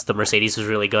 because the Mercedes was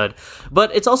really good.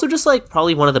 But it's also just, like,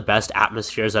 probably one of the best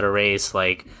atmospheres at a race.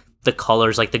 Like, the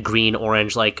colors, like the green,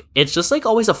 orange, like, it's just, like,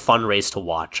 always a fun race to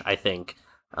watch, I think.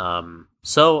 Wow,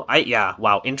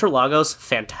 Interlagos,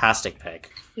 fantastic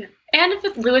pick. Yeah. And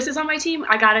if Lewis is on my team,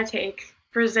 I gotta take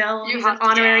Brazil. He's an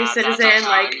honorary citizen.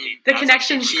 The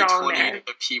connection's strong there.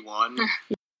 The P1.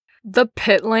 The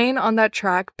pit lane on that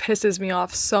track pisses me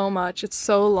off so much. It's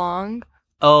so long.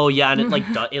 Oh yeah, and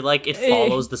it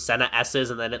follows the Senna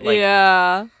S's, and then it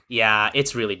yeah,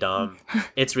 it's really dumb.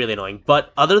 It's really annoying.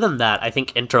 But other than that, I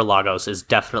think Interlagos is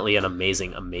definitely an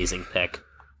amazing, amazing pick.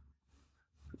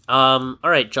 All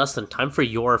right, Justin, time for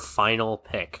your final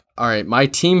pick. All right, my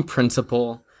team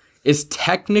principal is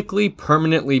technically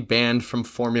permanently banned from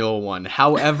Formula One.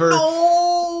 However,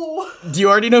 do you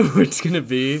already know who it's gonna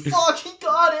be? Fuck, he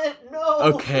got it. No.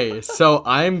 Okay, so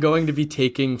I'm going to be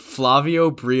taking Flavio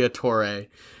Briatore,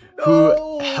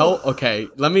 who helped. Okay,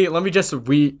 let me just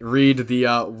read the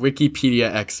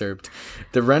Wikipedia excerpt.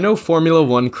 The Renault Formula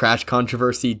One crash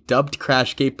controversy, dubbed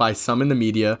Crashgate by some in the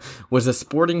media, was a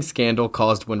sporting scandal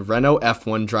caused when Renault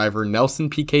F1 driver Nelson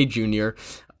Piquet Jr.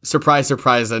 Surprise,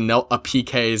 surprise, a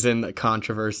PK is in the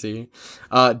controversy.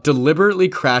 Deliberately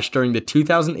crashed during the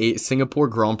 2008 Singapore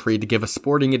Grand Prix to give a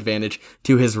sporting advantage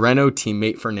to his Renault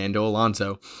teammate Fernando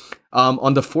Alonso.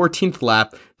 On the 14th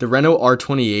lap, the Renault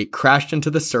R28 crashed into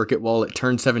the circuit while it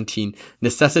turned 17,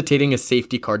 necessitating a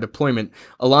safety car deployment.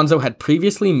 Alonso had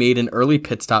previously made an early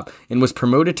pit stop and was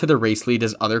promoted to the race lead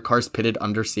as other cars pitted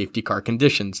under safety car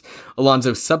conditions.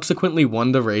 Alonso subsequently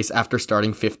won the race after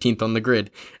starting 15th on the grid.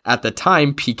 At the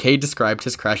time, Piquet described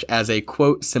his crash as a,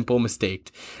 quote, simple mistake.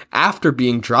 After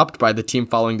being dropped by the team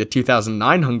following the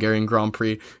 2009 Hungarian Grand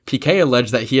Prix, Piquet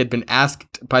alleged that he had been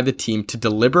asked by the team to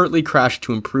deliberately crash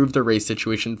to improve the race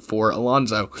situation for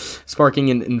Alonso, sparking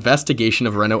an investigation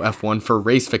of Renault F1 for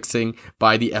race fixing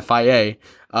by the FIA.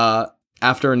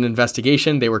 After an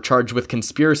investigation, they were charged with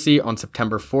conspiracy on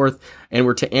September 4th and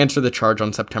were to answer the charge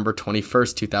on September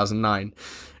 21st, 2009.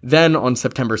 Then, on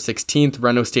September 16th,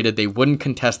 Renault stated they wouldn't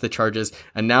contest the charges,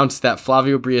 announced that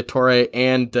Flavio Briatore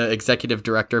and the executive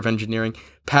director of engineering,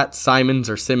 Pat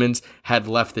Simmons, had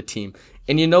left the team.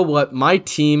 And you know what? My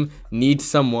team needs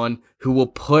someone who will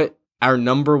put our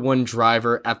number one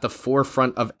driver at the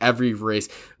forefront of every race.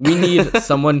 We need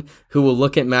someone who will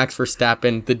look at Max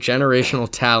Verstappen, the generational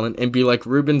talent, and be like,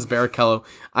 Rubens Barrichello,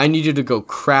 I need you to go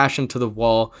crash into the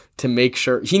wall to make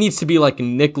sure. He needs to be like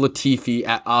Nick Latifi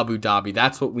at Abu Dhabi.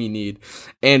 That's what we need.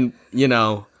 And, you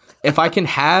know, if I can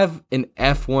have an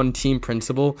F1 team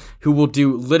principal who will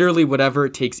do literally whatever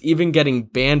it takes, even getting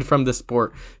banned from the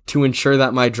sport to ensure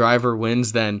that my driver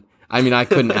wins, then, I mean, I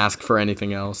couldn't ask for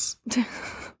anything else.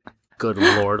 Good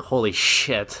lord, holy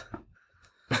shit.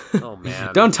 Oh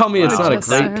man. Don't tell me it's not a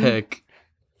great pick.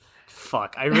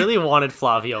 Fuck, I really wanted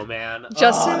Flavio, man.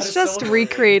 Justin's just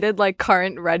recreated like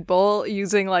current Red Bull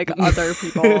using like other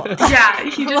people. Yeah,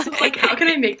 he just was like, how can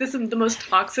I make this in the most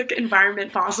toxic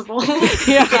environment possible?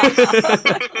 Yeah.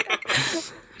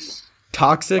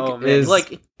 Toxic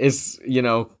is, you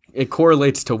know, it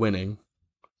correlates to winning.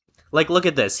 Like, look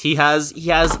at this. He has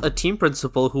a team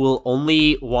principal who will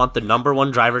only want the number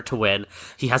one driver to win.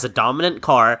 He has a dominant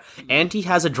car, and he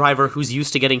has a driver who's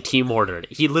used to getting team ordered.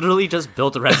 He literally just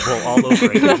built Red Bull all over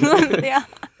again. Yeah.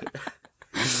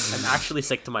 I'm actually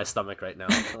sick to my stomach right now.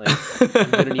 Like,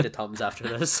 I'm gonna need a Tums after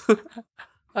this.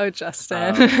 Oh,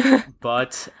 Justin.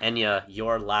 But Enya,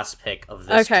 your last pick of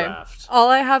this draft. All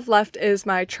I have left is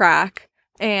my track,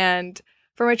 and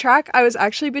for my track, I was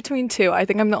actually between two. I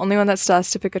think I'm the only one that still has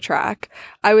to pick a track.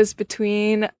 I was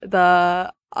between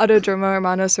the Autodromo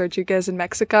Hermanos Rodriguez in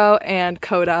Mexico and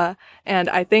COTA, and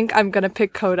I think I'm going to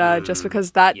pick COTA just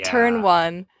because that turn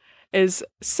one is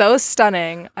so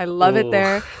stunning. I love it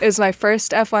there. It was my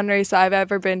first F1 race I've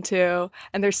ever been to,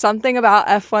 and there's something about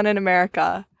F1 in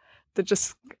America that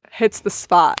just hits the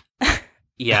spot.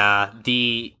 Yeah,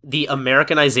 the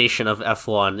Americanization of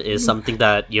F1 is something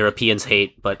that Europeans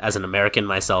hate, but as an American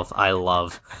myself, I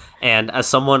love. And as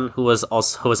someone who has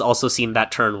also seen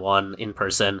that turn one in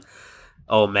person,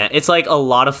 oh man, it's like a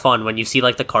lot of fun when you see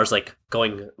like the cars like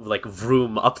going like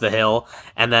vroom up the hill,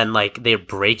 and then like they're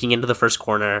braking into the first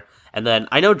corner, and then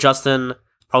I know Justin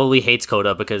probably hates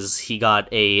Coda because he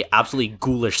got a absolutely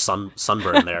ghoulish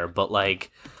sunburn there. But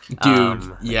like,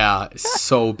 Dude, yeah,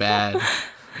 so bad.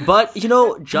 But,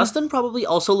 Justin probably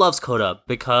also loves Coda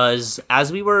because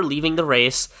as we were leaving the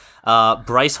race,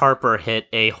 Bryce Harper hit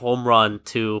a home run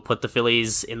to put the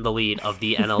Phillies in the lead of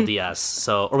the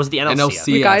NLDS. Or was it the NLCS?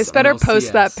 You guys better NLCS.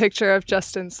 post that picture of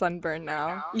Justin's sunburn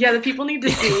now. Yeah, the people need to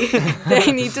see.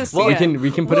 They need to see We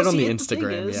it. can put it on the the Instagram,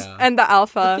 thing is- yeah. And the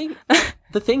alpha.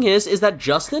 The thing is that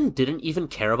Justin didn't even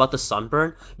care about the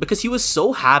sunburn because he was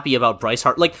so happy about Bryce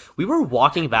Harper. Like, we were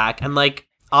walking back and, like,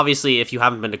 obviously, if you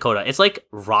haven't been to Coda, it's, like,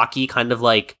 rocky kind of,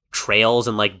 like, trails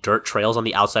and, like, dirt trails on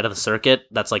the outside of the circuit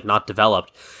that's, like, not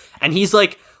developed. And he's,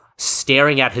 like,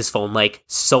 staring at his phone, like,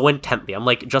 so intently. I'm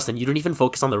like, Justin, you don't even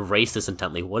focus on the race this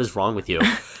intently. What is wrong with you?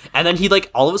 And then he,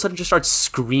 like, all of a sudden just starts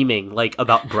screaming, like,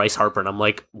 about Bryce Harper. And I'm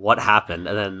like, what happened?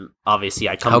 And then, obviously,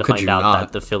 I come How to could find you out not?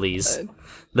 that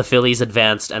the Phillies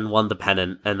advanced and won the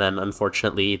pennant. And then,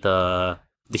 unfortunately, the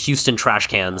Houston Trash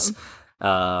Cans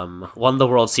won the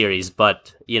World Series.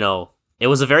 But, it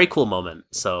was a very cool moment.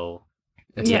 So,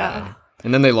 Yeah.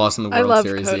 And then they lost in the I World love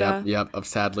Series. Coda. Yep,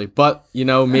 sadly. But,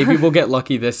 maybe we'll get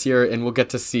lucky this year and we'll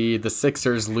get to see the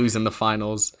Sixers lose in the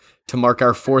finals to mark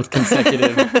our 4th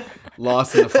consecutive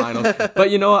loss in the finals. But,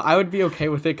 I would be okay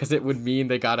with it because it would mean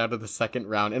they got out of the second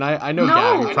round. And I know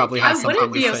Gabby probably has I something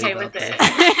wouldn't to be say okay about with this.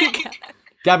 it.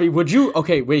 Gabby, would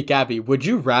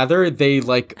you rather they,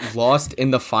 like, lost in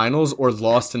the finals or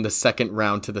lost in the second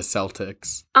round to the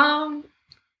Celtics?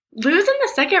 Lose in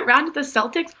the second round to the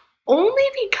Celtics only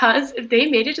because if they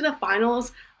made it to the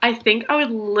finals, I think I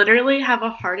would literally have a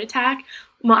heart attack.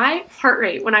 My heart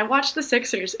rate when I watch the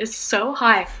Sixers is so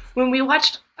high. When we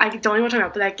watched, I don't even want to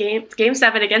talk about, but that game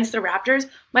 7 against the Raptors,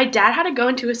 my dad had to go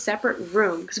into a separate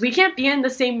room because we can't be in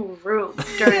the same room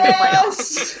during the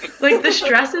playoffs. Like, the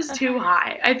stress is too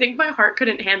high. I think my heart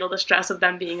couldn't handle the stress of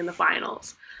them being in the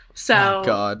finals. So, Oh,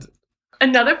 God.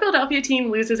 another Philadelphia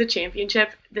team loses a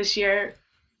championship this year.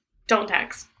 Don't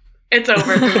text. It's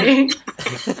over for me.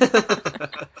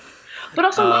 But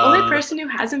also, the only person who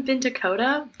hasn't been to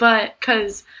Coda,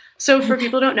 so for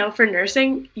people who don't know, for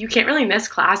nursing, you can't really miss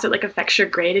class. It, like, affects your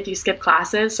grade if you skip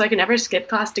classes. So I can never skip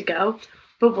class to go.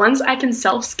 But once I can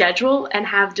self-schedule and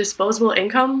have disposable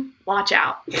income, watch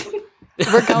out.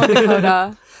 We're going to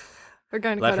Coda. We're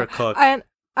going to Let Coda. her cook. And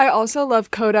I also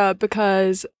love Coda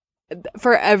because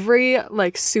for every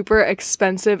like super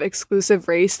expensive exclusive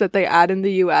race that they add in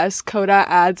the US, Coda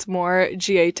adds more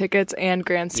GA tickets and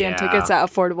grandstand Yeah. tickets at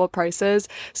affordable prices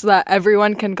so that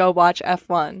everyone can go watch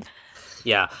F1.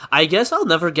 Yeah, I guess I'll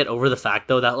never get over the fact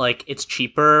though that like it's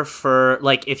cheaper for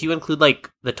like if you include like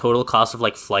the total cost of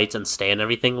like flights and stay and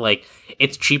everything, like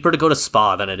it's cheaper to go to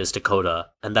Spa than it is to Coda,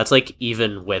 and that's like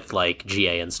even with like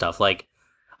GA and stuff. Like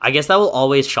I guess that will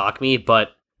always shock me,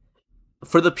 but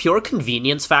for the pure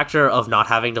convenience factor of not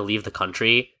having to leave the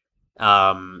country,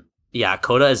 yeah,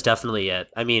 Coda is definitely it.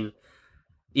 I mean,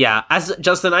 yeah, as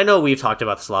Justin, I know we've talked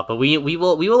about this a lot, but we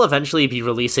will eventually be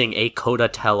releasing a Coda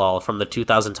tell-all from the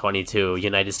 2022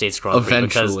 United States Grand Prix.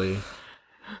 Eventually.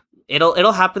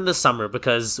 It'll happen this summer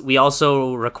because we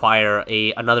also require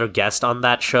another guest on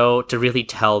that show to really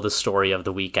tell the story of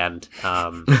the weekend.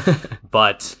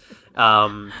 But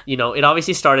you know, it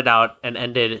obviously started out and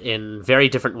ended in very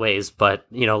different ways, but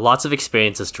you know, lots of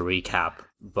experiences to recap.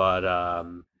 But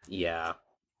yeah.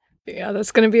 Yeah,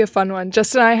 that's going to be a fun one.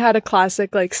 Justin and I had a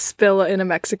classic like spill in a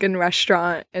Mexican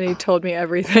restaurant and he told me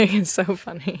everything. It's so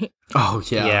funny. Oh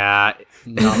yeah. Yeah.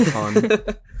 Not fun.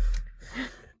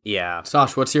 Yeah.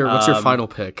 Sash, what's your final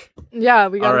pick? Yeah,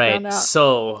 we got All to right, round out.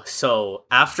 so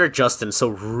after Justin so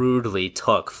rudely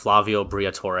took Flavio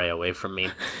Briatore away from me,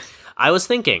 I was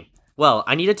thinking, well,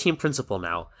 I need a team principal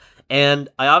now, and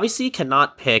I obviously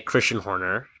cannot pick Christian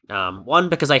Horner. One,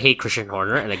 because I hate Christian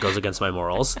Horner and it goes against my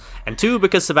morals, and two,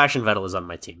 because Sebastian Vettel is on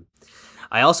my team.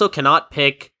 I also cannot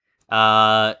pick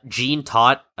Jean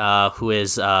Todt, who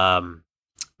is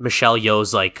Michelle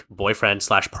Yeoh's like boyfriend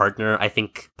 / partner. I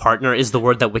think partner is the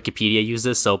word that Wikipedia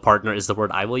uses, so partner is the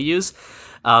word I will use.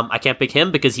 I can't pick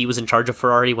him because he was in charge of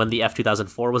Ferrari when the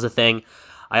F2004 was a thing.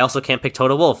 I also can't pick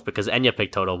Toto Wolff because Enya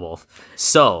picked Toto Wolff.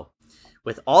 So,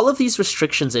 with all of these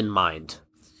restrictions in mind,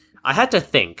 I had to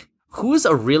think, who's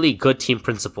a really good team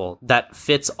principal that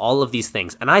fits all of these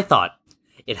things? And I thought,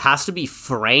 it has to be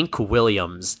Frank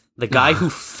Williams, the guy who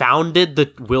founded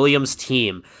the Williams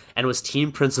team and was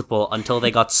team principal until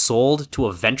they got sold to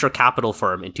a venture capital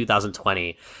firm in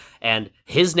 2020. And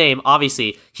his name,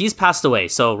 obviously, he's passed away,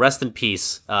 so rest in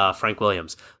peace, Frank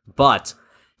Williams. But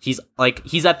he's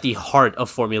at the heart of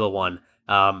Formula One.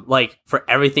 Like, for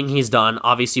everything he's done,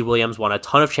 obviously Williams won a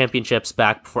ton of championships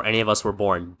back before any of us were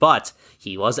born, but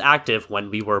he was active when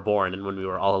we were born and when we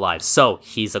were all alive. So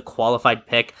he's a qualified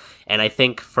pick, and I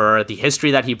think for the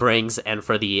history that he brings and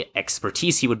for the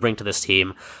expertise he would bring to this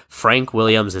team, Frank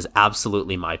Williams is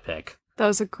absolutely my pick. That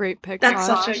was a great pick. That's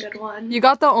Josh. such a good one. You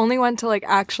got the only one to like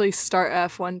actually start a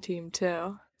F1 team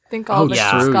too. I think all of us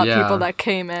just got people that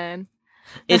came in.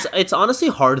 It's honestly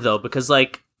hard though, because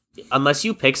like, unless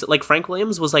you pick, like, Frank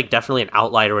Williams was like definitely an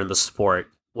outlier in the sport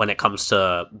when it comes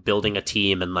to building a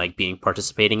team and like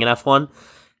participating in F1.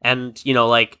 And, you know,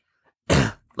 like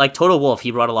like Toto Wolff,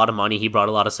 he brought a lot of money, he brought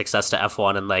a lot of success to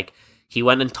F1, and like he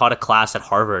went and taught a class at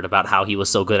Harvard about how he was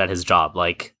so good at his job.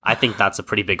 Like, I think that's a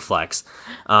pretty big flex.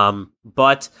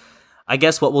 But I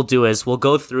guess what we'll do is we'll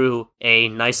go through a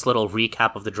nice little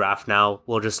recap of the draft now.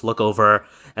 We'll just look over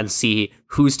and see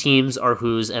whose teams are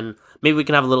whose, and maybe we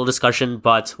can have a little discussion,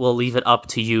 but we'll leave it up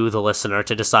to you, the listener,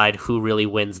 to decide who really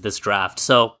wins this draft.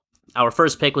 So our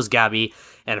first pick was Gabby,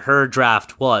 and her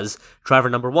draft was driver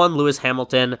number 1, Lewis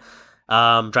Hamilton,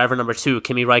 driver number 2,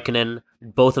 Kimi Räikkönen.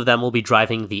 Both of them will be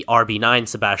driving the RB9,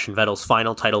 Sebastian Vettel's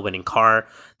final title-winning car.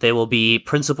 They will be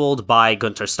principaled by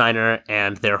Günther Steiner,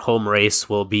 and their home race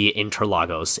will be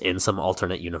Interlagos in some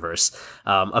alternate universe.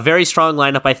 A very strong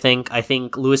lineup, I think. I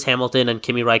think Lewis Hamilton and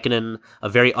Kimi Räikkönen, a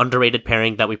very underrated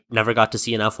pairing that we never got to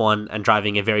see in F1, and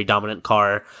driving a very dominant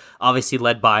car. Obviously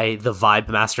led by the vibe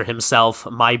master himself,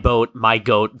 my boat, my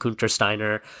goat, Günther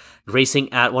Steiner,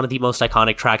 racing at one of the most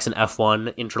iconic tracks in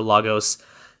F1, Interlagos.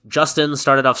 Justin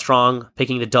started off strong,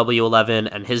 picking the W11,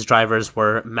 and his drivers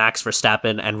were Max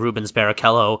Verstappen and Rubens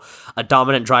Barrichello, a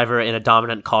dominant driver in a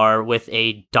dominant car with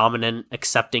a dominant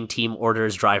accepting team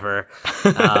orders driver,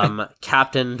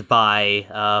 captained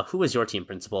by, who was your team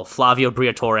principal? Flavio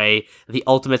Briatore, the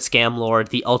ultimate scam lord,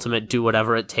 the ultimate do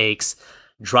whatever it takes,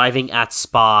 driving at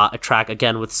Spa, a track,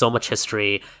 again, with so much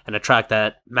history, and a track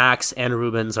that Max and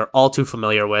Rubens are all too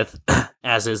familiar with,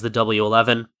 as is the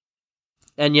W11.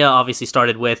 Enya obviously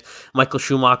started with Michael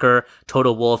Schumacher.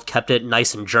 Toto Wolff kept it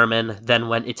nice and German, then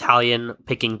went Italian,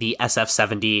 picking the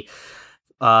SF70.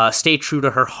 Stayed true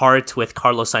to her heart with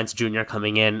Carlos Sainz Jr.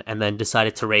 coming in, and then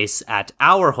decided to race at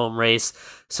our home race,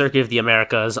 Circuit of the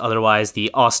Americas, otherwise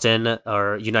the Austin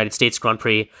or United States Grand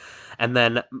Prix. And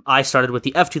then I started with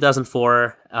the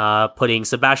F2004, putting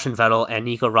Sebastian Vettel and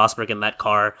Nico Rosberg in that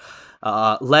car.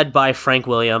 Led by Frank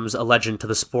Williams, a legend to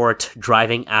the sport,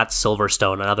 driving at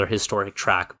Silverstone, another historic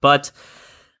track. But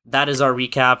that is our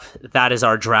recap. That is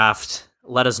our draft.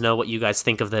 Let us know what you guys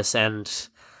think of this. And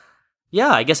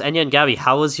yeah, I guess Enya and Gabby,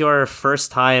 how was your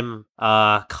first time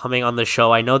coming on the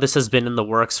show? I know this has been in the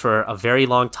works for a very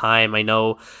long time. I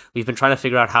know we've been trying to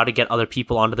figure out how to get other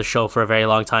people onto the show for a very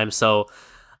long time. So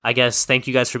I guess thank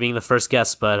you guys for being the first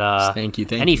guest, but thank you.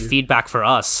 Any feedback for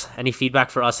us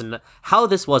and how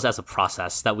this was as a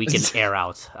process that we can air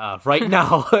out right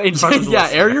now in front of the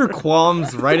listener. Air your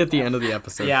qualms right at the end of the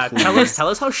episode. Yeah, tell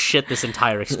us how shit this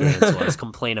entire experience was.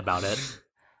 Complain about it.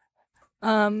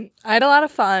 I had a lot of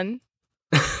fun.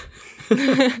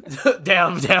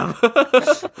 Damn.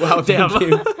 Wow, damn. thank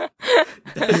you.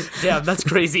 Damn, that's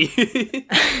crazy.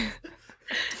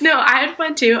 No, I had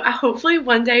fun too. Hopefully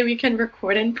one day we can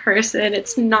record in person.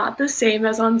 It's not the same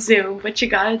as on Zoom, but you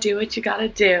gotta do what you gotta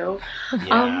do.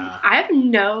 Yeah. I have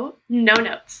no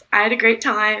notes. I had a great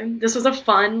time. This was a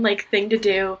fun thing to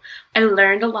do. I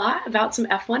learned a lot about some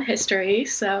F1 history.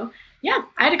 So yeah,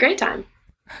 I had a great time.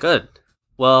 Good.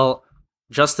 Well,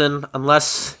 Justin,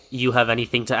 unless you have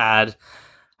anything to add,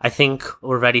 I think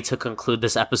we're ready to conclude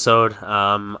this episode.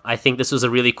 I think this was a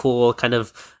really cool kind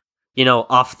of,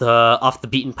 off the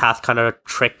beaten path kind of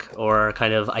trick or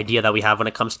kind of idea that we have when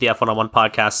it comes to the F1-on-1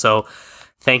 podcast. So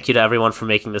thank you to everyone for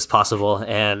making this possible.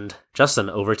 And Justin,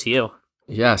 over to you.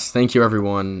 Yes, thank you,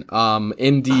 everyone.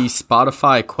 In the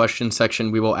Spotify question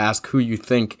section, we will ask who you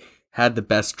think had the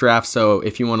best draft. So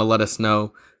if you want to let us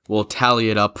know, we'll tally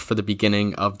it up for the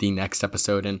beginning of the next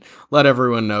episode and let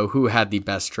everyone know who had the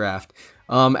best draft.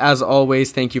 As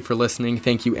always, thank you for listening.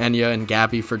 Thank you, Enya and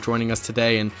Gabby, for joining us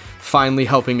today and finally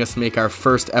helping us make our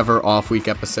first ever off-week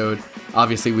episode.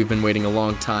 Obviously, we've been waiting a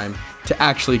long time to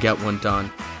actually get one done.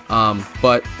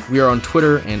 But we are on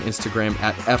Twitter and Instagram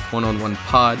at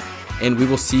F1on1pod, and we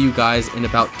will see you guys in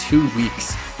about 2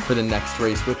 weeks for the next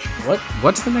race.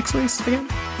 What's the next race again?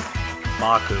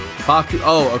 Baku.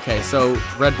 Oh, okay. So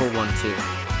Red Bull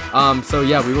 1-2. So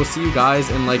yeah, we will see you guys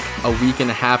in a week and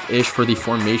a half-ish for the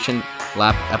Formation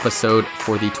Lap episode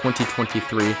for the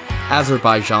 2023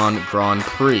 Azerbaijan Grand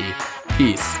Prix.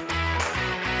 Peace.